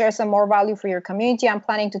it to share some more value for your community. I'm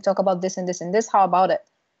planning to talk about this and this and this. How about it?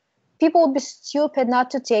 People would be stupid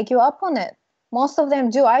not to take you up on it. Most of them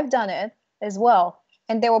do. I've done it as well,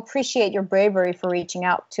 and they will appreciate your bravery for reaching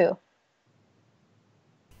out too.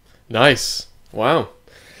 Nice. Wow.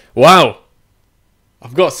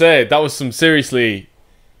 I've got to say, that was some seriously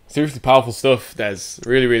powerful stuff. That's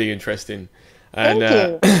really, really interesting. And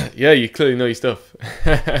Thank you. yeah, you clearly know your stuff.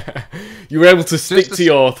 You were able to stick to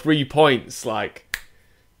your 3 points like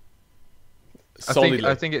solidly.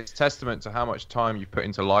 I think it's testament to how much time you put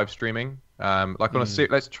into live streaming.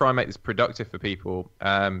 Let's try and make this productive for people,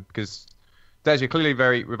 because Des, you're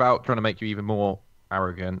clearly without trying to make you even more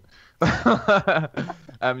arrogant,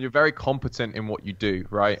 you're very competent in what you do,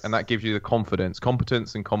 right? And that gives you the confidence.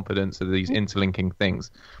 Competence and confidence are these interlinking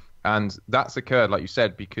things. And that's occurred, like you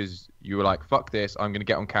said, because you were like, fuck this, I'm going to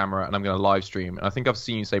get on camera and I'm going to live stream. And I think I've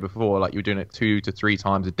seen you say before, like, you were doing it 2 to 3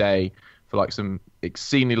 times a day for like some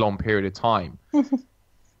exceedingly long period of time.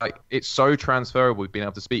 Like, it's so transferable being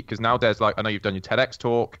able to speak, because now there's like, I know you've done your TEDx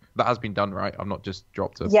talk. That has been done, right? I'm not just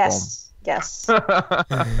dropped a bomb. Yes. You've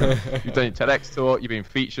done your TEDx talk. You've been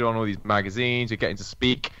featured on all these magazines. You're getting to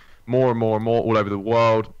speak more and more and more all over the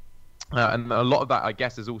world. And a lot of that, I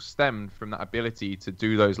guess, has all stemmed from that ability to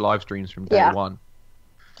do those live streams from day one.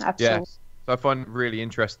 Absolutely. So I find it really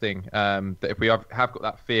interesting that if we have got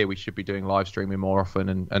that fear, we should be doing live streaming more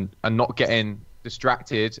often and not getting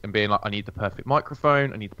distracted and being like, I need the perfect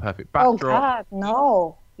microphone, I need the perfect backdrop. Oh God,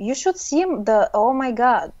 no! You should see Oh my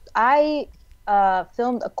God, I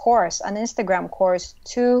filmed a course, an Instagram course,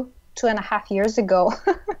 2.5 years ago.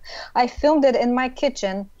 I filmed it in my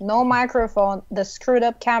kitchen, no microphone, the screwed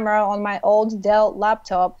up camera on my old Dell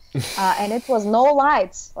laptop, and it was no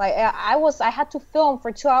lights. Like I had to film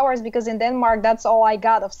for 2 hours because in Denmark that's all I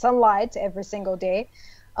got of sunlight every single day.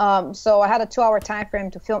 So I had a 2-hour time frame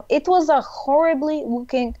to film. It was a horribly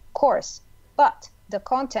looking course, but the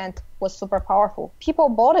content was super powerful. People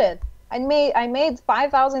bought it. I made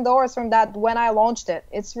 $5,000 from that when I launched it.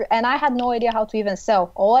 And I had no idea how to even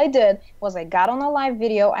sell. All I did was I got on a live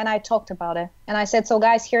video and I talked about it. And I said, so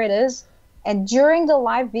guys, here it is. And during the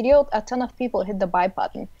live video, a ton of people hit the buy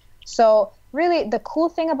button. So really the cool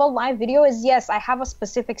thing about live video is, yes, I have a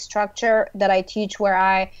specific structure that I teach where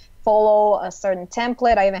I follow a certain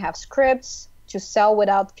template. I even have scripts to sell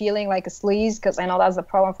without feeling like a sleaze, because I know that's the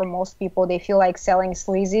problem for most people. They feel like selling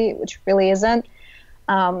sleazy, which really isn't.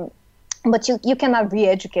 But you cannot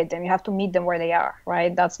re-educate them. You have to meet them where they are,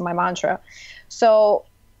 right? That's my mantra. So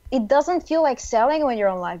it doesn't feel like selling when you're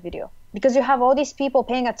on live video because you have all these people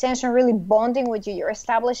paying attention, really bonding with you. You're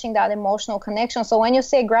establishing that emotional connection. So when you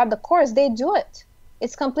say grab the course, they do it.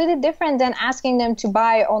 It's completely different than asking them to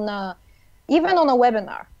buy even on a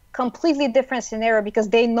webinar. Completely different scenario because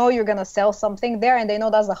they know you're going to sell something there and they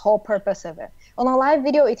know that's the whole purpose of it. On a live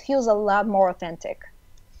video, it feels a lot more authentic.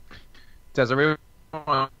 Des, I really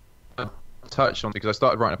want to touch on, because I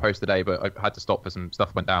started writing a post today, but I had to stop because some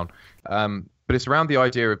stuff went down. But it's around the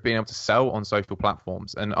idea of being able to sell on social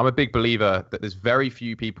platforms. And I'm a big believer that there's very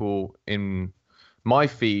few people in my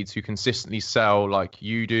feeds who consistently sell like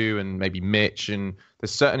you do and maybe Mitch, and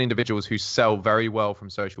there's certain individuals who sell very well from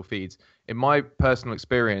social feeds. In my personal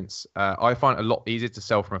experience, I find it a lot easier to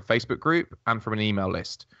sell from a Facebook group and from an email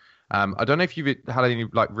list. I don't know if you've had any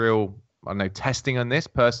like real, I don't know, testing on this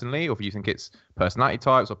personally, or if you think it's personality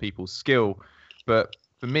types or people's skill. But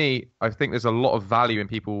for me, I think there's a lot of value in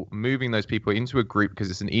people moving those people into a group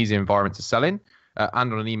because it's an easy environment to sell in,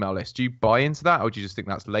 and on an email list. Do you buy into that, or do you just think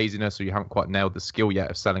that's laziness, or you haven't quite nailed the skill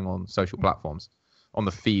yet of selling on social platforms, on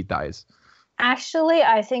the feed, that is? Actually,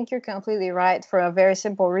 I think you're completely right for a very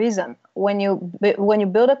simple reason. When you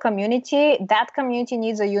build a community, that community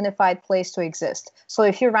needs a unified place to exist. So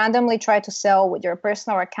if you randomly try to sell with your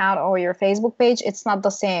personal account or your Facebook page, it's not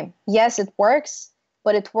the same. Yes, it works,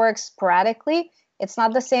 but it works sporadically. It's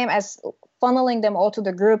not the same as funneling them all to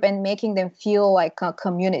the group and making them feel like a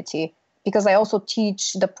community. Because I also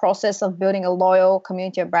teach the process of building a loyal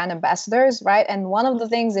community of brand ambassadors, right? And one of the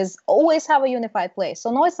things is always have a unified place.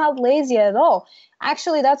 So no, it's not lazy at all.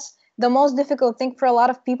 Actually, that's the most difficult thing for a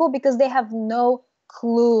lot of people because they have no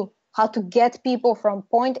clue how to get people from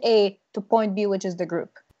point A to point B, which is the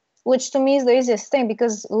group, which to me is the easiest thing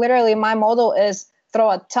because literally my model is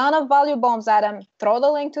throw a ton of value bombs at them, throw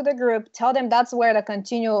the link to the group, tell them that's where the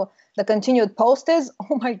continued post is.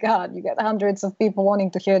 Oh my God, you get hundreds of people wanting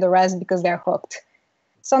to hear the rest because they're hooked.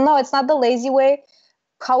 So no, it's not the lazy way.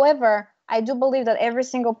 However, I do believe that every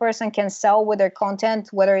single person can sell with their content,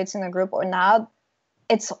 whether it's in a group or not.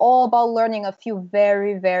 It's all about learning a few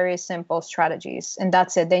very, very simple strategies. And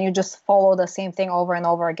that's it. Then you just follow the same thing over and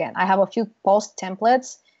over again. I have a few post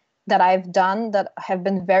templates that I've done that have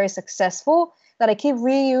been very successful that I keep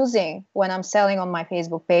reusing when I'm selling on my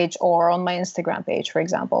Facebook page or on my Instagram page, for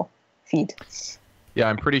example. Feed. Yeah,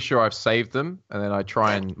 I'm pretty sure I've saved them and then I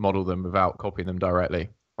try and model them without copying them directly.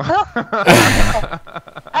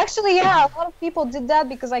 Actually, yeah, a lot of people did that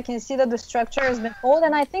because I can see that the structure has been followed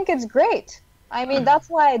and I think it's great. I mean, that's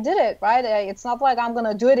why I did it, right? It's not like I'm going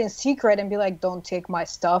to do it in secret and be like, don't take my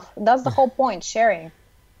stuff. That's the whole point, sharing.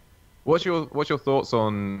 What's your thoughts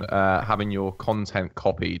on having your content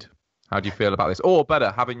copied? How do you feel about this? Or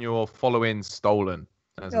better, having your following stolen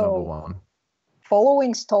as another one.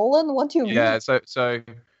 Following stolen? What do you mean? Yeah, so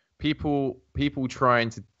people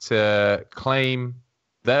trying to claim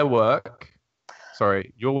their work,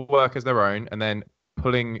 your work as their own, and then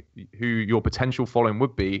pulling who your potential following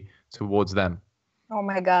would be towards them. Oh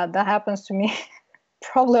my God, that happens to me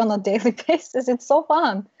probably on a daily basis. It's so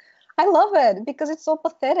fun. I love it because it's so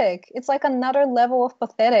pathetic. It's like another level of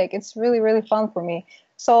pathetic. It's really, really fun for me.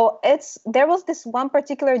 So there was this one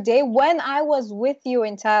particular day when I was with you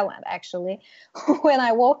in Thailand, actually, when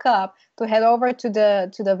I woke up to head over to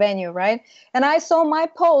the venue, right? And I saw my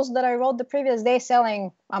post that I wrote the previous day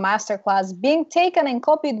selling a masterclass being taken and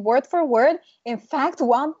copied word for word. In fact,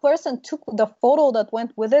 one person took the photo that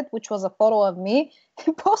went with it, which was a photo of me.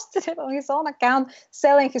 He posted it on his own account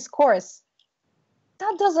selling his course.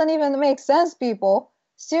 That doesn't even make sense, people.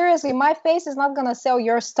 Seriously, my face is not going to sell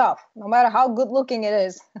your stuff, no matter how good looking it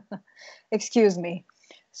is. Excuse me.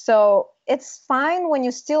 So it's fine when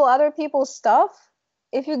you steal other people's stuff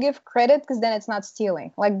if you give credit, because then it's not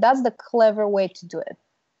stealing. Like, that's the clever way to do it.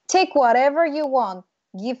 Take whatever you want,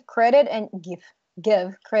 give credit and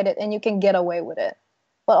give credit, and you can get away with it.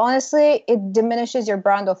 But honestly, it diminishes your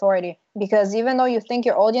brand authority, because even though you think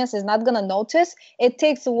your audience is not going to notice, it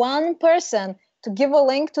takes one person to give a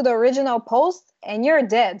link to the original post and you're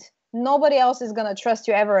dead. Nobody else is going to trust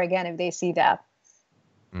you ever again if they see that.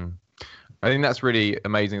 I think that's really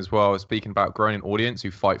amazing as well. Speaking about growing an audience who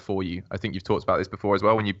fight for you. I think you've talked about this before as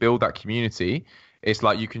well. When you build that community, it's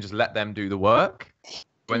like you can just let them do the work.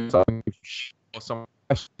 When some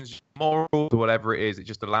questions, moral or whatever it is, it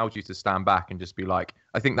just allows you to stand back and just be like,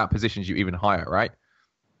 I think that positions you even higher, right?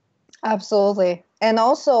 Absolutely. And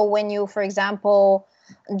also when you, for example,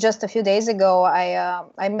 just a few days ago,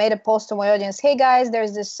 I made a post to my audience. Hey guys,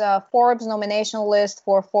 there's this Forbes nomination list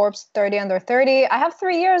for Forbes 30 under 30. I have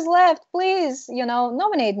 3 years left. Please,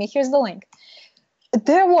 nominate me. Here's the link.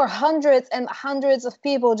 There were hundreds and hundreds of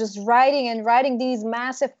people just writing these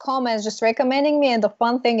massive comments, just recommending me. And the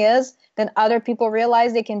fun thing is, then other people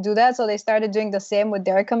realized they can do that. So they started doing the same with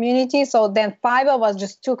their community. So then 5 of us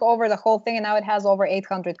just took over the whole thing. And now it has over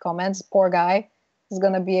 800 comments. Poor guy. Is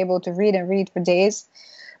going to be able to read for days.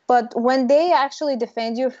 But when they actually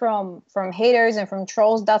defend you from haters and from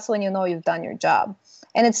trolls, that's when you know you've done your job.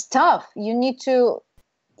 And it's tough. You need to,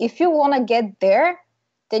 if you want to get there,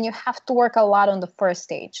 then you have to work a lot on the first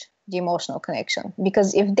stage, the emotional connection.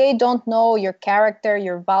 Because if they don't know your character,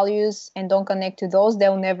 your values, and don't connect to those,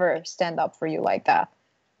 they'll never stand up for you like that,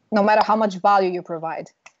 no matter how much value you provide.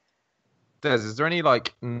 Des, is there any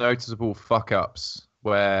noticeable fuck-ups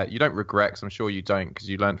where you don't regret, because I'm sure you don't, because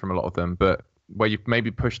you learned from a lot of them, but where you've maybe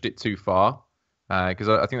pushed it too far? Because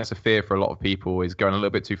I think that's a fear for a lot of people, is going a little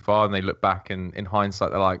bit too far, and they look back and in hindsight,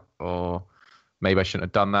 they're like, oh, maybe I shouldn't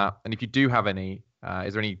have done that. And if you do have any,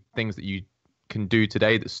 is there any things that you can do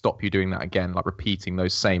today that stop you doing that again, like repeating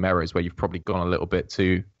those same errors where you've probably gone a little bit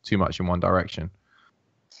too much in one direction?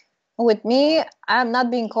 With me, I'm not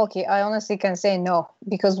being cocky. I honestly can say no,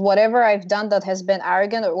 because whatever I've done that has been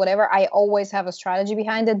arrogant or whatever, I always have a strategy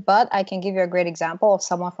behind it. But I can give you a great example of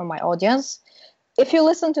someone from my audience. If you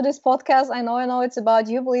listen to this podcast, I know it's about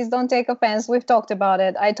you. Please don't take offense. We've talked about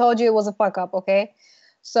it. I told you it was a fuck up, okay?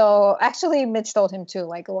 So actually, Mitch told him too,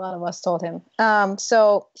 like a lot of us told him.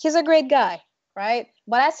 So he's a great guy, right?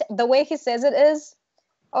 But the way he says it is,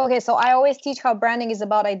 okay, so I always teach how branding is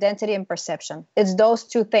about identity and perception. It's those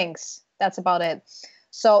two things. That's about it.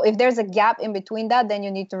 So if there's a gap in between that, then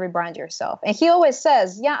you need to rebrand yourself. And he always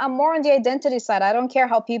says, yeah, I'm more on the identity side. I don't care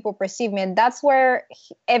how people perceive me. And that's where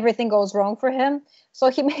everything goes wrong for him. So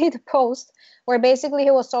he made a post where basically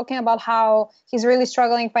he was talking about how he's really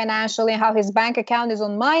struggling financially and how his bank account is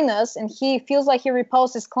on minus, and he feels like he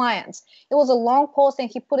reposts his clients. It was a long post, and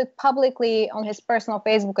he put it publicly on his personal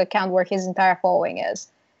Facebook account where his entire following is.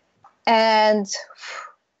 And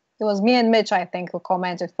it was me and Mitch, I think, who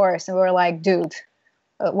commented first. And we were like, dude,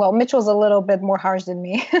 well, Mitch was a little bit more harsh than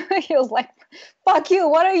me. He was like, fuck you.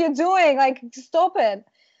 What are you doing? Like, stop it.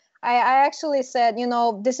 I actually said,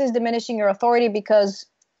 this is diminishing your authority, because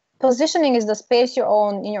positioning is the space you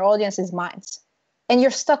own in your audience's minds. And you're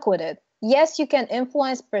stuck with it. Yes, you can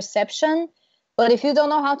influence perception, but if you don't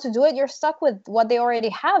know how to do it, you're stuck with what they already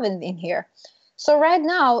have in here. So right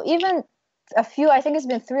now, even I think it's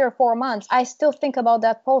been 3 or 4 months, I still think about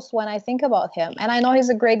that post when I think about him. And I know he's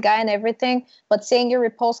a great guy and everything, but saying you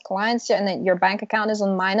repost clients and then your bank account is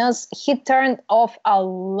on minus, he turned off a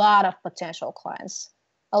lot of potential clients.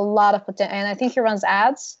 A lot of potential. And I think he runs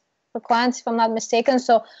ads for clients, if I'm not mistaken.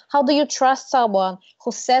 So how do you trust someone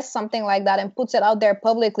who says something like that and puts it out there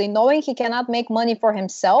publicly, knowing he cannot make money for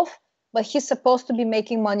himself, but he's supposed to be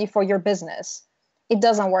making money for your business? It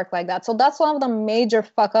doesn't work like that. So that's one of the major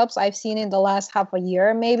fuck-ups I've seen in the last half a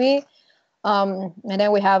year, maybe. And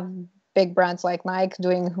then we have big brands like Nike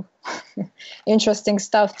doing interesting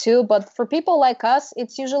stuff too. But for people like us,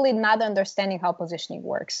 it's usually not understanding how positioning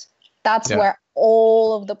works. That's where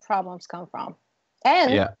all of the problems come from.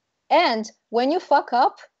 And when you fuck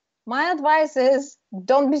up, my advice is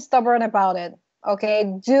don't be stubborn about it. Okay,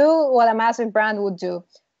 do what a massive brand would do.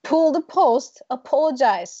 pull the post,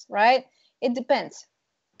 apologize, right? It depends.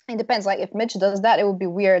 It depends. Like if Mitch does that, it would be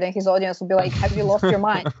weird, and his audience would be like, "Have you lost your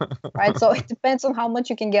mind?" Right? So it depends on how much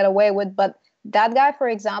you can get away with. But that guy, for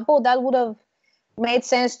example, that would have made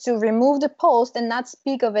sense to remove the post and not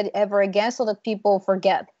speak of it ever again, so that people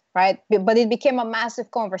forget, right? But it became a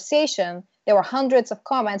massive conversation. There were hundreds of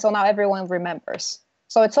comments, so now everyone remembers.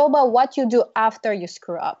 So it's all about what you do after you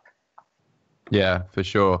screw up. Yeah, for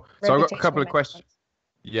sure. So I've got a couple of Reputational questions.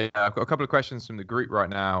 Yeah, I've got a couple of questions from the group right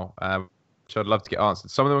now, which I'd love to get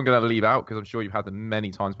answered. Some of them I'm going to leave out because I'm sure you've had them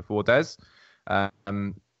many times before, Des.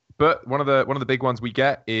 But one of the big ones we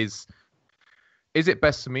get is it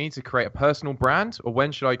best for me to create a personal brand, or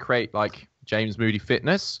when should I create like James Moody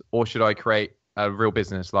Fitness, or should I create a real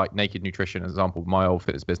business like Naked Nutrition, as an example, my old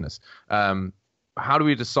fitness business? How do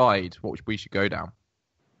we decide what we should go down?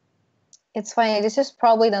 It's funny. This is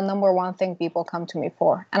probably the number one thing people come to me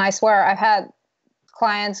for. And I swear I've had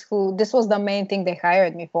clients who this was the main thing they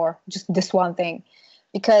hired me for, just this one thing,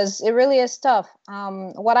 because it really is tough.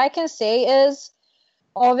 What I can say is,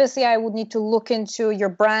 obviously, I would need to look into your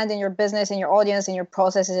brand and your business and your audience and your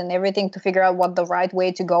processes and everything to figure out what the right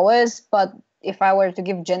way to go is. But if I were to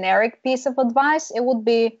give generic piece of advice, it would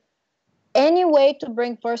be any way to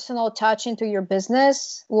bring personal touch into your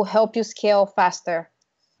business will help you scale faster.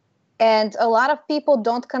 And a lot of people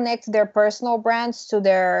don't connect their personal brands to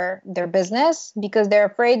their business because they're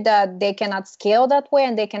afraid that they cannot scale that way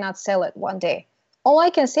and they cannot sell it one day. All I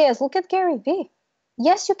can say is look at Gary Vee.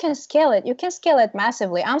 Yes, you can scale it. You can scale it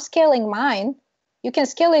massively. I'm scaling mine. You can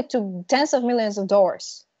scale it to tens of millions of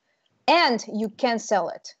dollars. And you can sell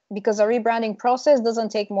it because a rebranding process doesn't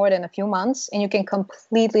take more than a few months, and you can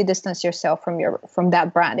completely distance yourself from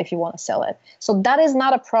that brand if you want to sell it. So that is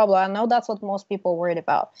not a problem. I know that's what most people are worried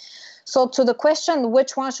about. So to the question,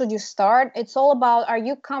 which one should you start? It's all about, are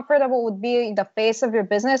you comfortable with being the face of your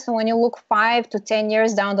business? And when you look 5 to 10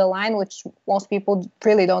 years down the line, which most people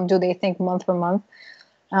really don't do, they think month for month.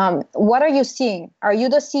 What are you seeing? Are you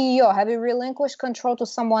the CEO? Have you relinquished control to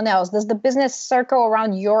someone else? Does the business circle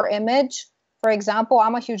around your image? For example,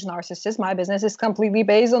 I'm a huge narcissist. My business is completely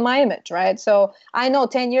based on my image, right? So I know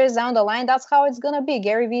 10 years down the line, that's how it's going to be,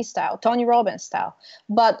 Gary Vee style, Tony Robbins style.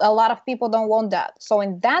 But a lot of people don't want that. So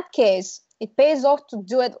in that case, it pays off to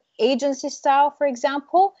do it agency style, for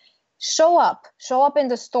example. Show up in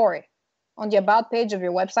the story. On the about page of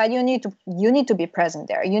your website, you need to be present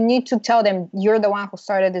there. You need to tell them you're the one who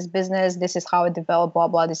started this business. This is how it developed, blah,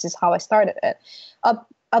 blah. This is how I started it.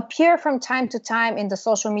 Appear from time to time in the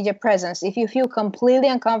social media presence. If you feel completely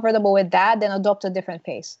uncomfortable with that, then adopt a different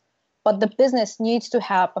face. But the business needs to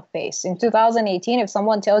have a face. In 2018, if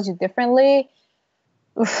someone tells you differently,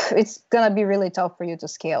 it's going to be really tough for you to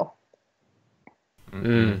scale.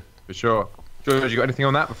 For sure. George, you got anything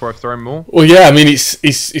on that before I throw in more? Well, yeah, I mean, it's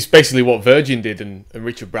basically what Virgin did and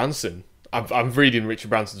Richard Branson. I'm reading Richard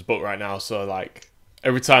Branson's book right now, so like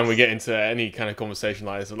every time we get into any kind of conversation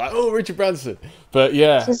like this, I'm like, oh, Richard Branson. But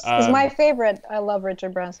yeah, he's my favorite. I love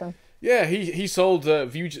Richard Branson. Yeah, he sold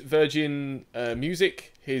Virgin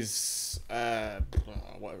Music, his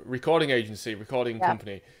recording agency,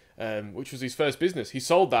 company, which was his first business. He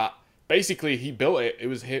sold that. Basically, he built it. It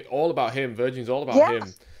was all about him. Virgin's all about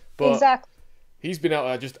him. But exactly. He's been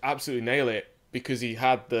able to just absolutely nail it because he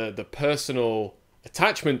had the personal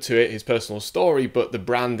attachment to it, his personal story, but the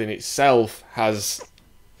brand in itself has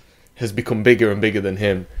become bigger and bigger than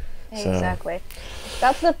him. Exactly. So.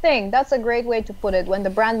 That's the thing. That's a great way to put it. When the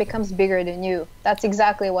brand becomes bigger than you, that's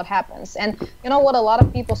exactly what happens. And you know what? A lot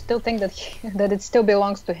of people still think that it still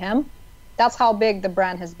belongs to him. That's how big the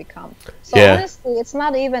brand has become. So honestly, it's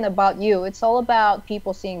not even about you. It's all about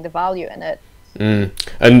people seeing the value in it. And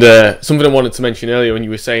something I wanted to mention earlier when you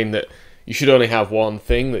were saying that you should only have one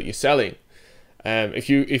thing that you're selling.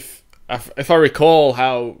 If I recall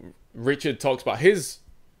how Richard talks about his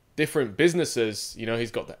different businesses, you know,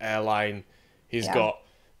 he's got the airline, he's got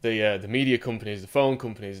the media companies, the phone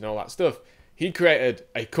companies, and all that stuff. He created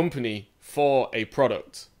a company for a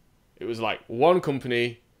product. It was like one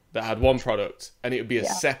company that had one product, and it would be a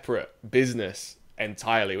separate business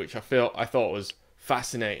entirely, which I thought was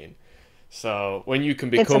fascinating. So when you can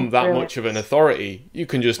become that much of an authority, you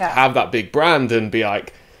can just have that big brand and be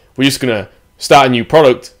like, we're just going to start a new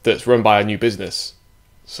product that's run by a new business.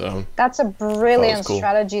 So that's a brilliant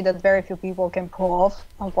strategy that very few people can pull off,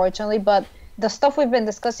 unfortunately. But the stuff we've been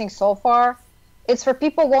discussing so far, it's for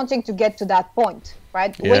people wanting to get to that point,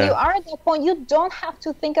 right? Yeah. When you are at that point, you don't have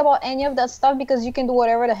to think about any of that stuff because you can do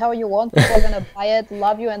whatever the hell you want. People are going to buy it,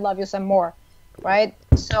 love you, and love you some more, right?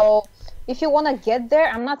 So if you want to get there,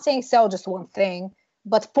 I'm not saying sell just one thing.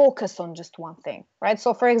 but focus on just one thing, right?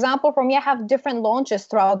 So for example, for me, I have different launches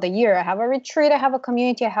throughout the year. I have a retreat, I have a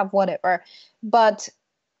community, I have whatever. But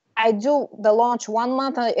I do the launch 1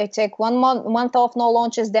 month, I take 1 month off, no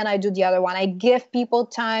launches, then I do the other one. I give people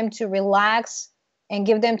time to relax and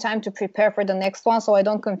give them time to prepare for the next one, so I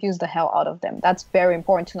don't confuse the hell out of them. That's very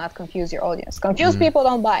important, to not confuse your audience. Confuse people,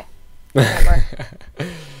 don't buy.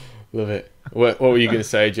 Love it. What were you going to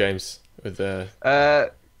say, James? With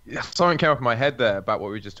something came up in my head there about what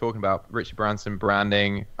we were just talking about. Richard Branson,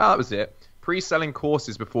 branding. Oh, that was it. Pre-selling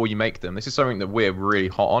courses before you make them. This is something that we're really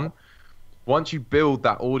hot on. Once you build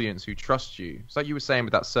that audience who trusts you, it's like you were saying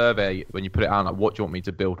with that survey when you put it out, like, what do you want me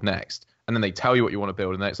to build next? And then they tell you what you want to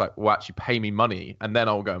build, and then it's like, well, actually pay me money, and then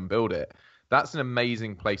I'll go and build it. That's an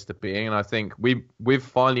amazing place to be, and I think we've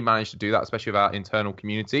finally managed to do that, especially with our internal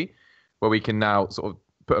community, where we can now sort of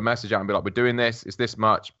put a message out and be like, we're doing this, it's this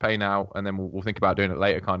much, pay now, and then we'll think about doing it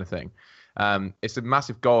later, kind of thing. It's a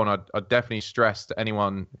massive goal, and I'd definitely stress to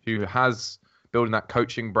anyone who has building that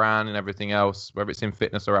coaching brand and everything else, whether it's in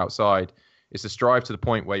fitness or outside, is to strive to the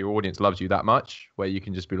point where your audience loves you that much, where you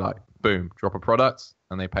can just be like, boom, drop a product,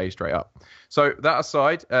 and they pay straight up. So that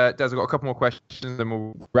aside, Des, I've got a couple more questions, and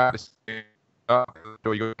we'll wrap this up. You've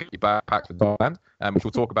got to get your backpack to Thailand, which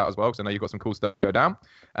we'll talk about as well, because I know you've got some cool stuff to go down.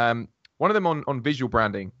 One of them on visual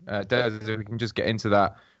branding, Des, if we can just get into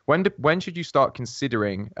that. When should you start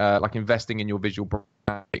considering like investing in your visual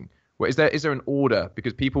branding? Well, is there an order?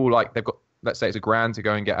 Because people, like, they've got, let's say it's $1,000 to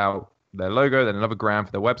go and get out their logo, then another $1,000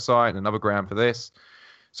 for their website, and another $1,000 for this.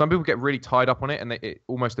 Some people get really tied up on it, and it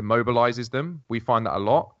almost immobilizes them. We find that a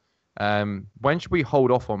lot. When should we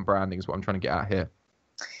hold off on branding is what I'm trying to get at here.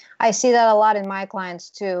 I see that a lot in my clients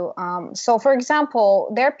too. So for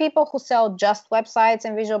example, there are people who sell just websites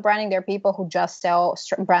and visual branding. There are people who just sell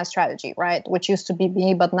brand strategy, right? Which used to be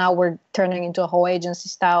me, but now we're turning into a whole agency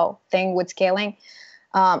style thing with scaling.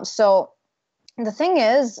 So the thing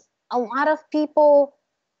is, a lot of people,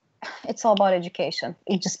 it's all about education.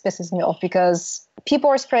 It just pisses me off because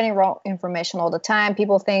people are spreading wrong information all the time.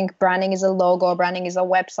 People think branding is a logo, branding is a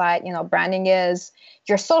website, branding is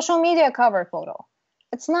your social media cover photo.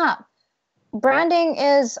 It's not. Branding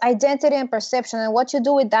is identity and perception, and what you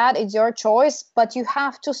do with that is your choice, but you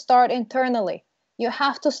have to start internally. You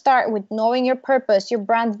have to start with knowing your purpose, your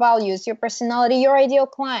brand values, your personality, your ideal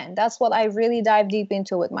client. That's what I really dive deep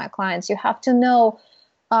into with my clients. You have to know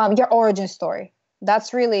your origin story.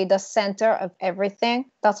 That's really the center of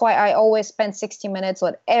everything. That's why I always spend 60 minutes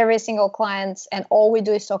with every single client, and all we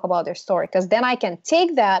do is talk about their story, because then I can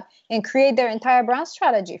take that and create their entire brand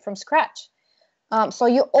strategy from scratch. So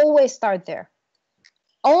you always start there.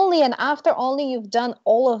 Only and after you've done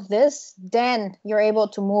all of this, then you're able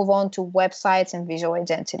to move on to websites and visual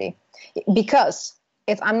identity. Because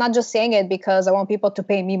I'm not just saying it because I want people to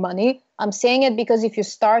pay me money. I'm saying it because if you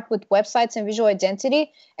start with websites and visual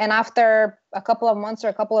identity, and after a couple of months or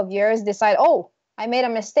a couple of years decide, oh, I made a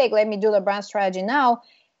mistake, let me do the brand strategy now,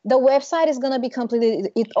 the website is going to be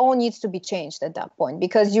completely, it all needs to be changed at that point,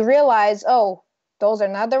 because you realize, oh, those are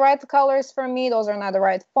not the right colors for me. Those are not the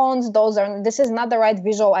right fonts. This is not the right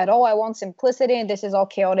visual at all. I want simplicity, and this is all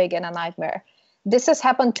chaotic and a nightmare. This has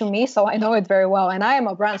happened to me, so I know it very well. And I am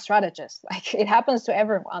a brand strategist. Like, it happens to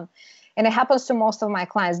everyone. And it happens to most of my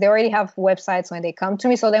clients. They already have websites when they come to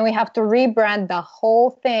me. So then we have to rebrand the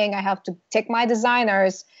whole thing. I have to take my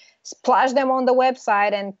designers, splash them on the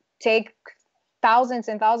website, and take thousands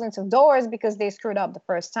and thousands of dollars because they screwed up the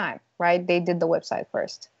first time, right? They did the website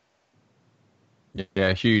first.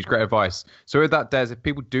 Yeah, huge, great advice. So with that, Des, if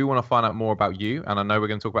people do want to find out more about you, and I know we're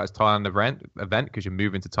going to talk about this Thailand event because you're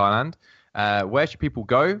moving to Thailand, where should people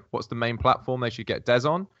go? What's the main platform they should get Des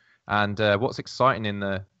on? And what's exciting in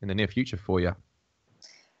the near future for you?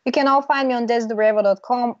 You can all find me on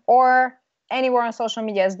desdobreva.com or anywhere on social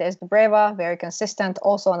media as Des Dobreva, very consistent.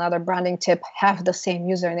 Also, another branding tip, have the same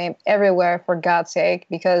username everywhere, for God's sake,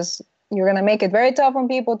 because you're going to make it very tough on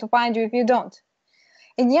people to find you if you don't.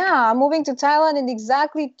 And yeah, I'm moving to Thailand in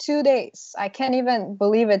exactly 2 days. I can't even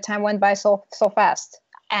believe it. Time went by so fast.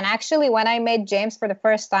 And actually, when I met James for the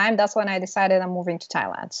first time, that's when I decided I'm moving to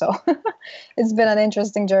Thailand. So it's been an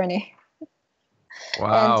interesting journey.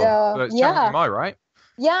 Wow. And, it's Chiang Mai, right?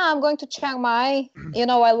 Yeah, I'm going to Chiang Mai.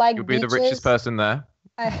 I like You'll be beaches. the richest person there.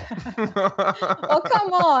 Oh,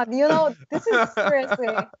 come on. This is seriously,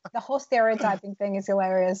 the whole stereotyping thing is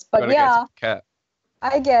hilarious. But yeah.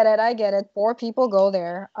 I get it. Poor people go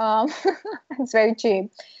there. It's very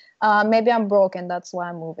cheap. Maybe I'm broke and that's why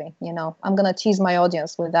I'm moving. I'm going to tease my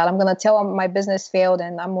audience with that. I'm going to tell them my business failed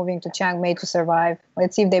and I'm moving to Chiang Mai to survive.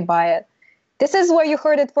 Let's see if they buy it. This is where you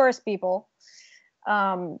heard it first, people.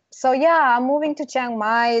 So yeah, I'm moving to Chiang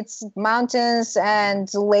Mai. It's mountains and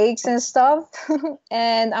lakes and stuff.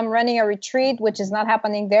 And I'm running a retreat, which is not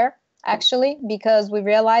happening there actually, because we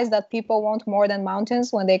realized that people want more than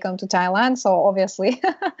mountains when they come to Thailand. So obviously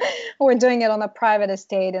we're doing it on a private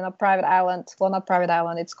estate in a private island. Well, not private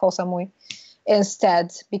island, it's Koh Samui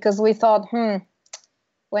instead, because we thought,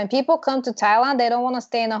 when people come to Thailand, they don't want to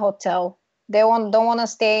stay in a hotel. They don't want to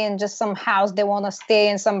stay in just some house. They want to stay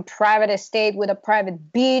in some private estate with a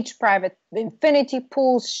private beach, private infinity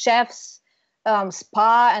pools, chefs,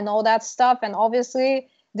 spa, and all that stuff. And obviously,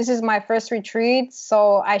 this is my first retreat,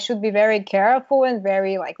 so I should be very careful and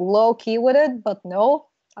very like low key with it. But no,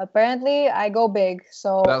 apparently I go big.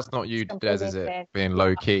 So That's not you, Des, is it? Being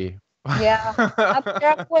low key. Yeah, not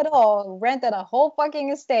careful at all. Rented a whole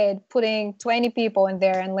fucking estate, putting 20 people in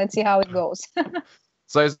there, and let's see how it goes.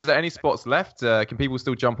 So is there any spots left? Can people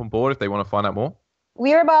still jump on board if they want to find out more?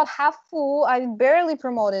 We're about half full. I barely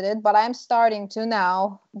promoted it, but I'm starting to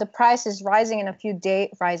now. The price is rising in a few days.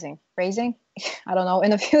 Raising? I don't know,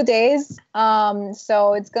 in a few days.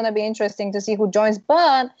 So it's going to be interesting to see who joins.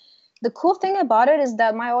 But the cool thing about it is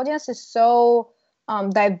that my audience is so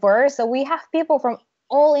diverse. So we have people from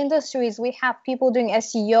all industries. We have people doing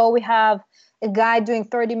SEO. We have a guy doing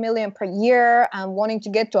 30 million per year and wanting to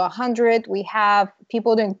get to 100. We have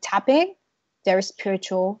people doing tapping, very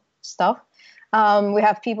spiritual stuff. We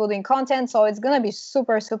have people doing content. So it's going to be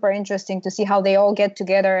super, super interesting to see how they all get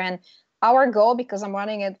together. And our goal, because I'm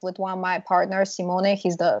running it with one of my partners, Simone,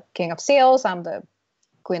 he's the king of sales. I'm the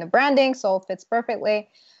queen of branding. So it fits perfectly.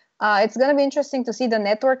 It's going to be interesting to see the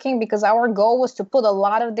networking, because our goal was to put a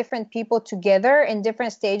lot of different people together in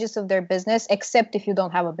different stages of their business, except if you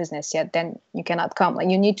don't have a business yet, then you cannot come.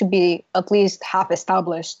 Like, you need to be at least half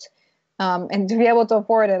established and to be able to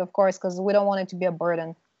afford it, of course, because we don't want it to be a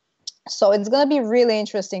burden. So it's going to be really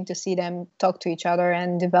interesting to see them talk to each other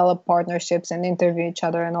and develop partnerships and interview each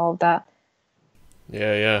other and all of that.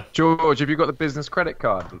 Yeah. George, have you got the business credit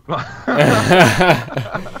card?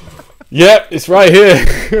 Yep, it's right here.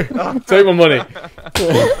 Take my money. Love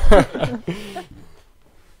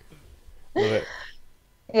it.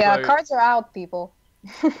 Yeah, So- cards are out, people.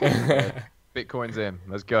 Bitcoin's in.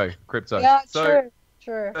 Let's go. Crypto. Yeah, So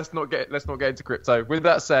sure. let's not get into crypto. With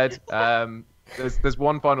that said, there's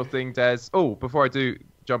one final thing, Des. Oh, before I do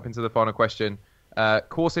jump into the final question,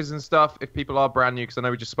 courses and stuff. If people are brand new, because I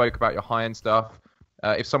know we just spoke about your high-end stuff.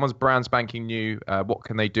 If someone's brand spanking new, what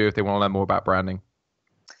can they do if they want to learn more about branding?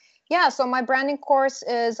 Yeah, so my branding course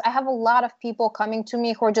is, I have a lot of people coming to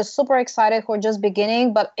me who are just super excited, who are just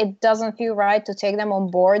beginning, but it doesn't feel right to take them on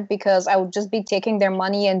board, because I would just be taking their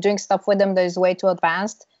money and doing stuff with them that is way too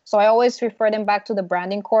advanced. So I always refer them back to the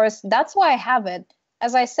branding course. That's why I have it.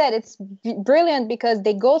 As I said, it's brilliant because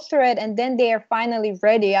they go through it and then they are finally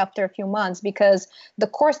ready after a few months, because the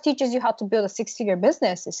course teaches you how to build a six-figure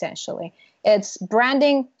business, essentially. It's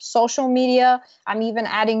branding, social media. I'm even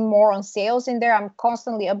adding more on sales in there. I'm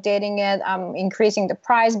constantly updating it. I'm increasing the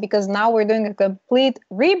price, because now we're doing a complete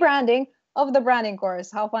rebranding of the branding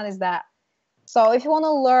course. How fun is that? So if you want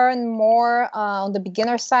to learn more on the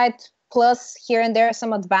beginner side, plus here and there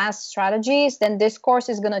some advanced strategies, then this course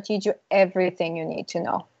is going to teach you everything you need to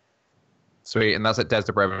know. Sweet. And that's at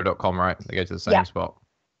desdobreva.com, right? They go to the same spot.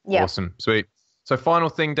 Yeah. Awesome. Sweet. So final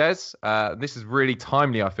thing, Des, this is really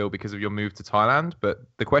timely, I feel, because of your move to Thailand. But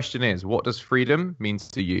the question is, what does freedom mean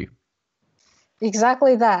to you?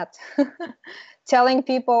 Exactly that. Telling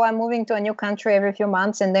people I'm moving to a new country every few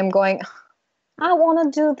months and them going, I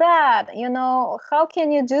want to do that. You know, how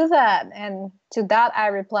can you do that? And to that, I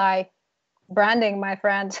reply, branding, my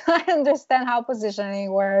friend. I understand how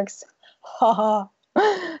positioning works.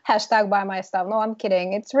 Hashtag buy my stuff. No, I'm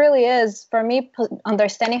kidding. It really is. For me,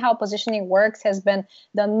 understanding how positioning works has been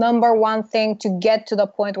the number one thing to get to the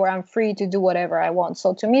point where I'm free to do whatever I want.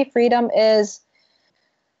 So to me, freedom is,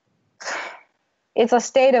 it's a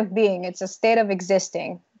state of being. It's a state of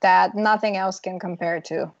existing that nothing else can compare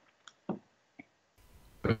to.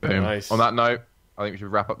 Boom. Nice. On that note, I think we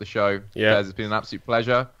should wrap up the show. Yeah. Des, it's been an absolute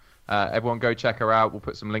pleasure. Everyone go check her out. We'll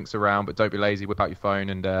put some links around, but don't be lazy. Whip out your phone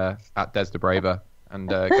and at Des Dobreva and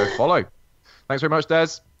go follow. Thanks very much,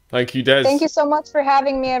 Des. Thank you, Des. Thank you so much for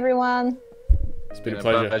having me, everyone. It's been a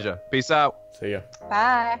pleasure. Peace out. See ya.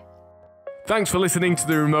 Bye. Thanks for listening to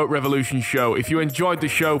the Remote Revolution Show. If you enjoyed the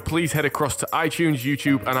show, please head across to iTunes,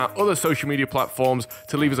 YouTube, and our other social media platforms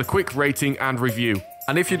to leave us a quick rating and review.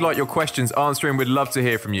 And if you'd like your questions answering, we'd love to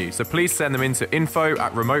hear from you. So please send them in to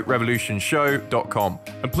info@remoterevolutionshow.com.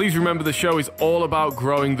 And please remember, the show is all about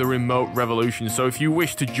growing the remote revolution. So if you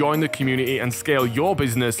wish to join the community and scale your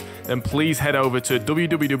business, then please head over to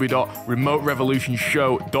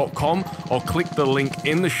www.remoterevolutionshow.com or click the link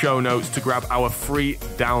in the show notes to grab our free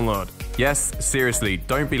download. Yes, seriously,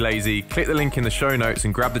 don't be lazy. Click the link in the show notes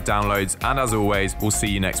and grab the downloads. And as always, we'll see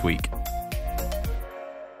you next week.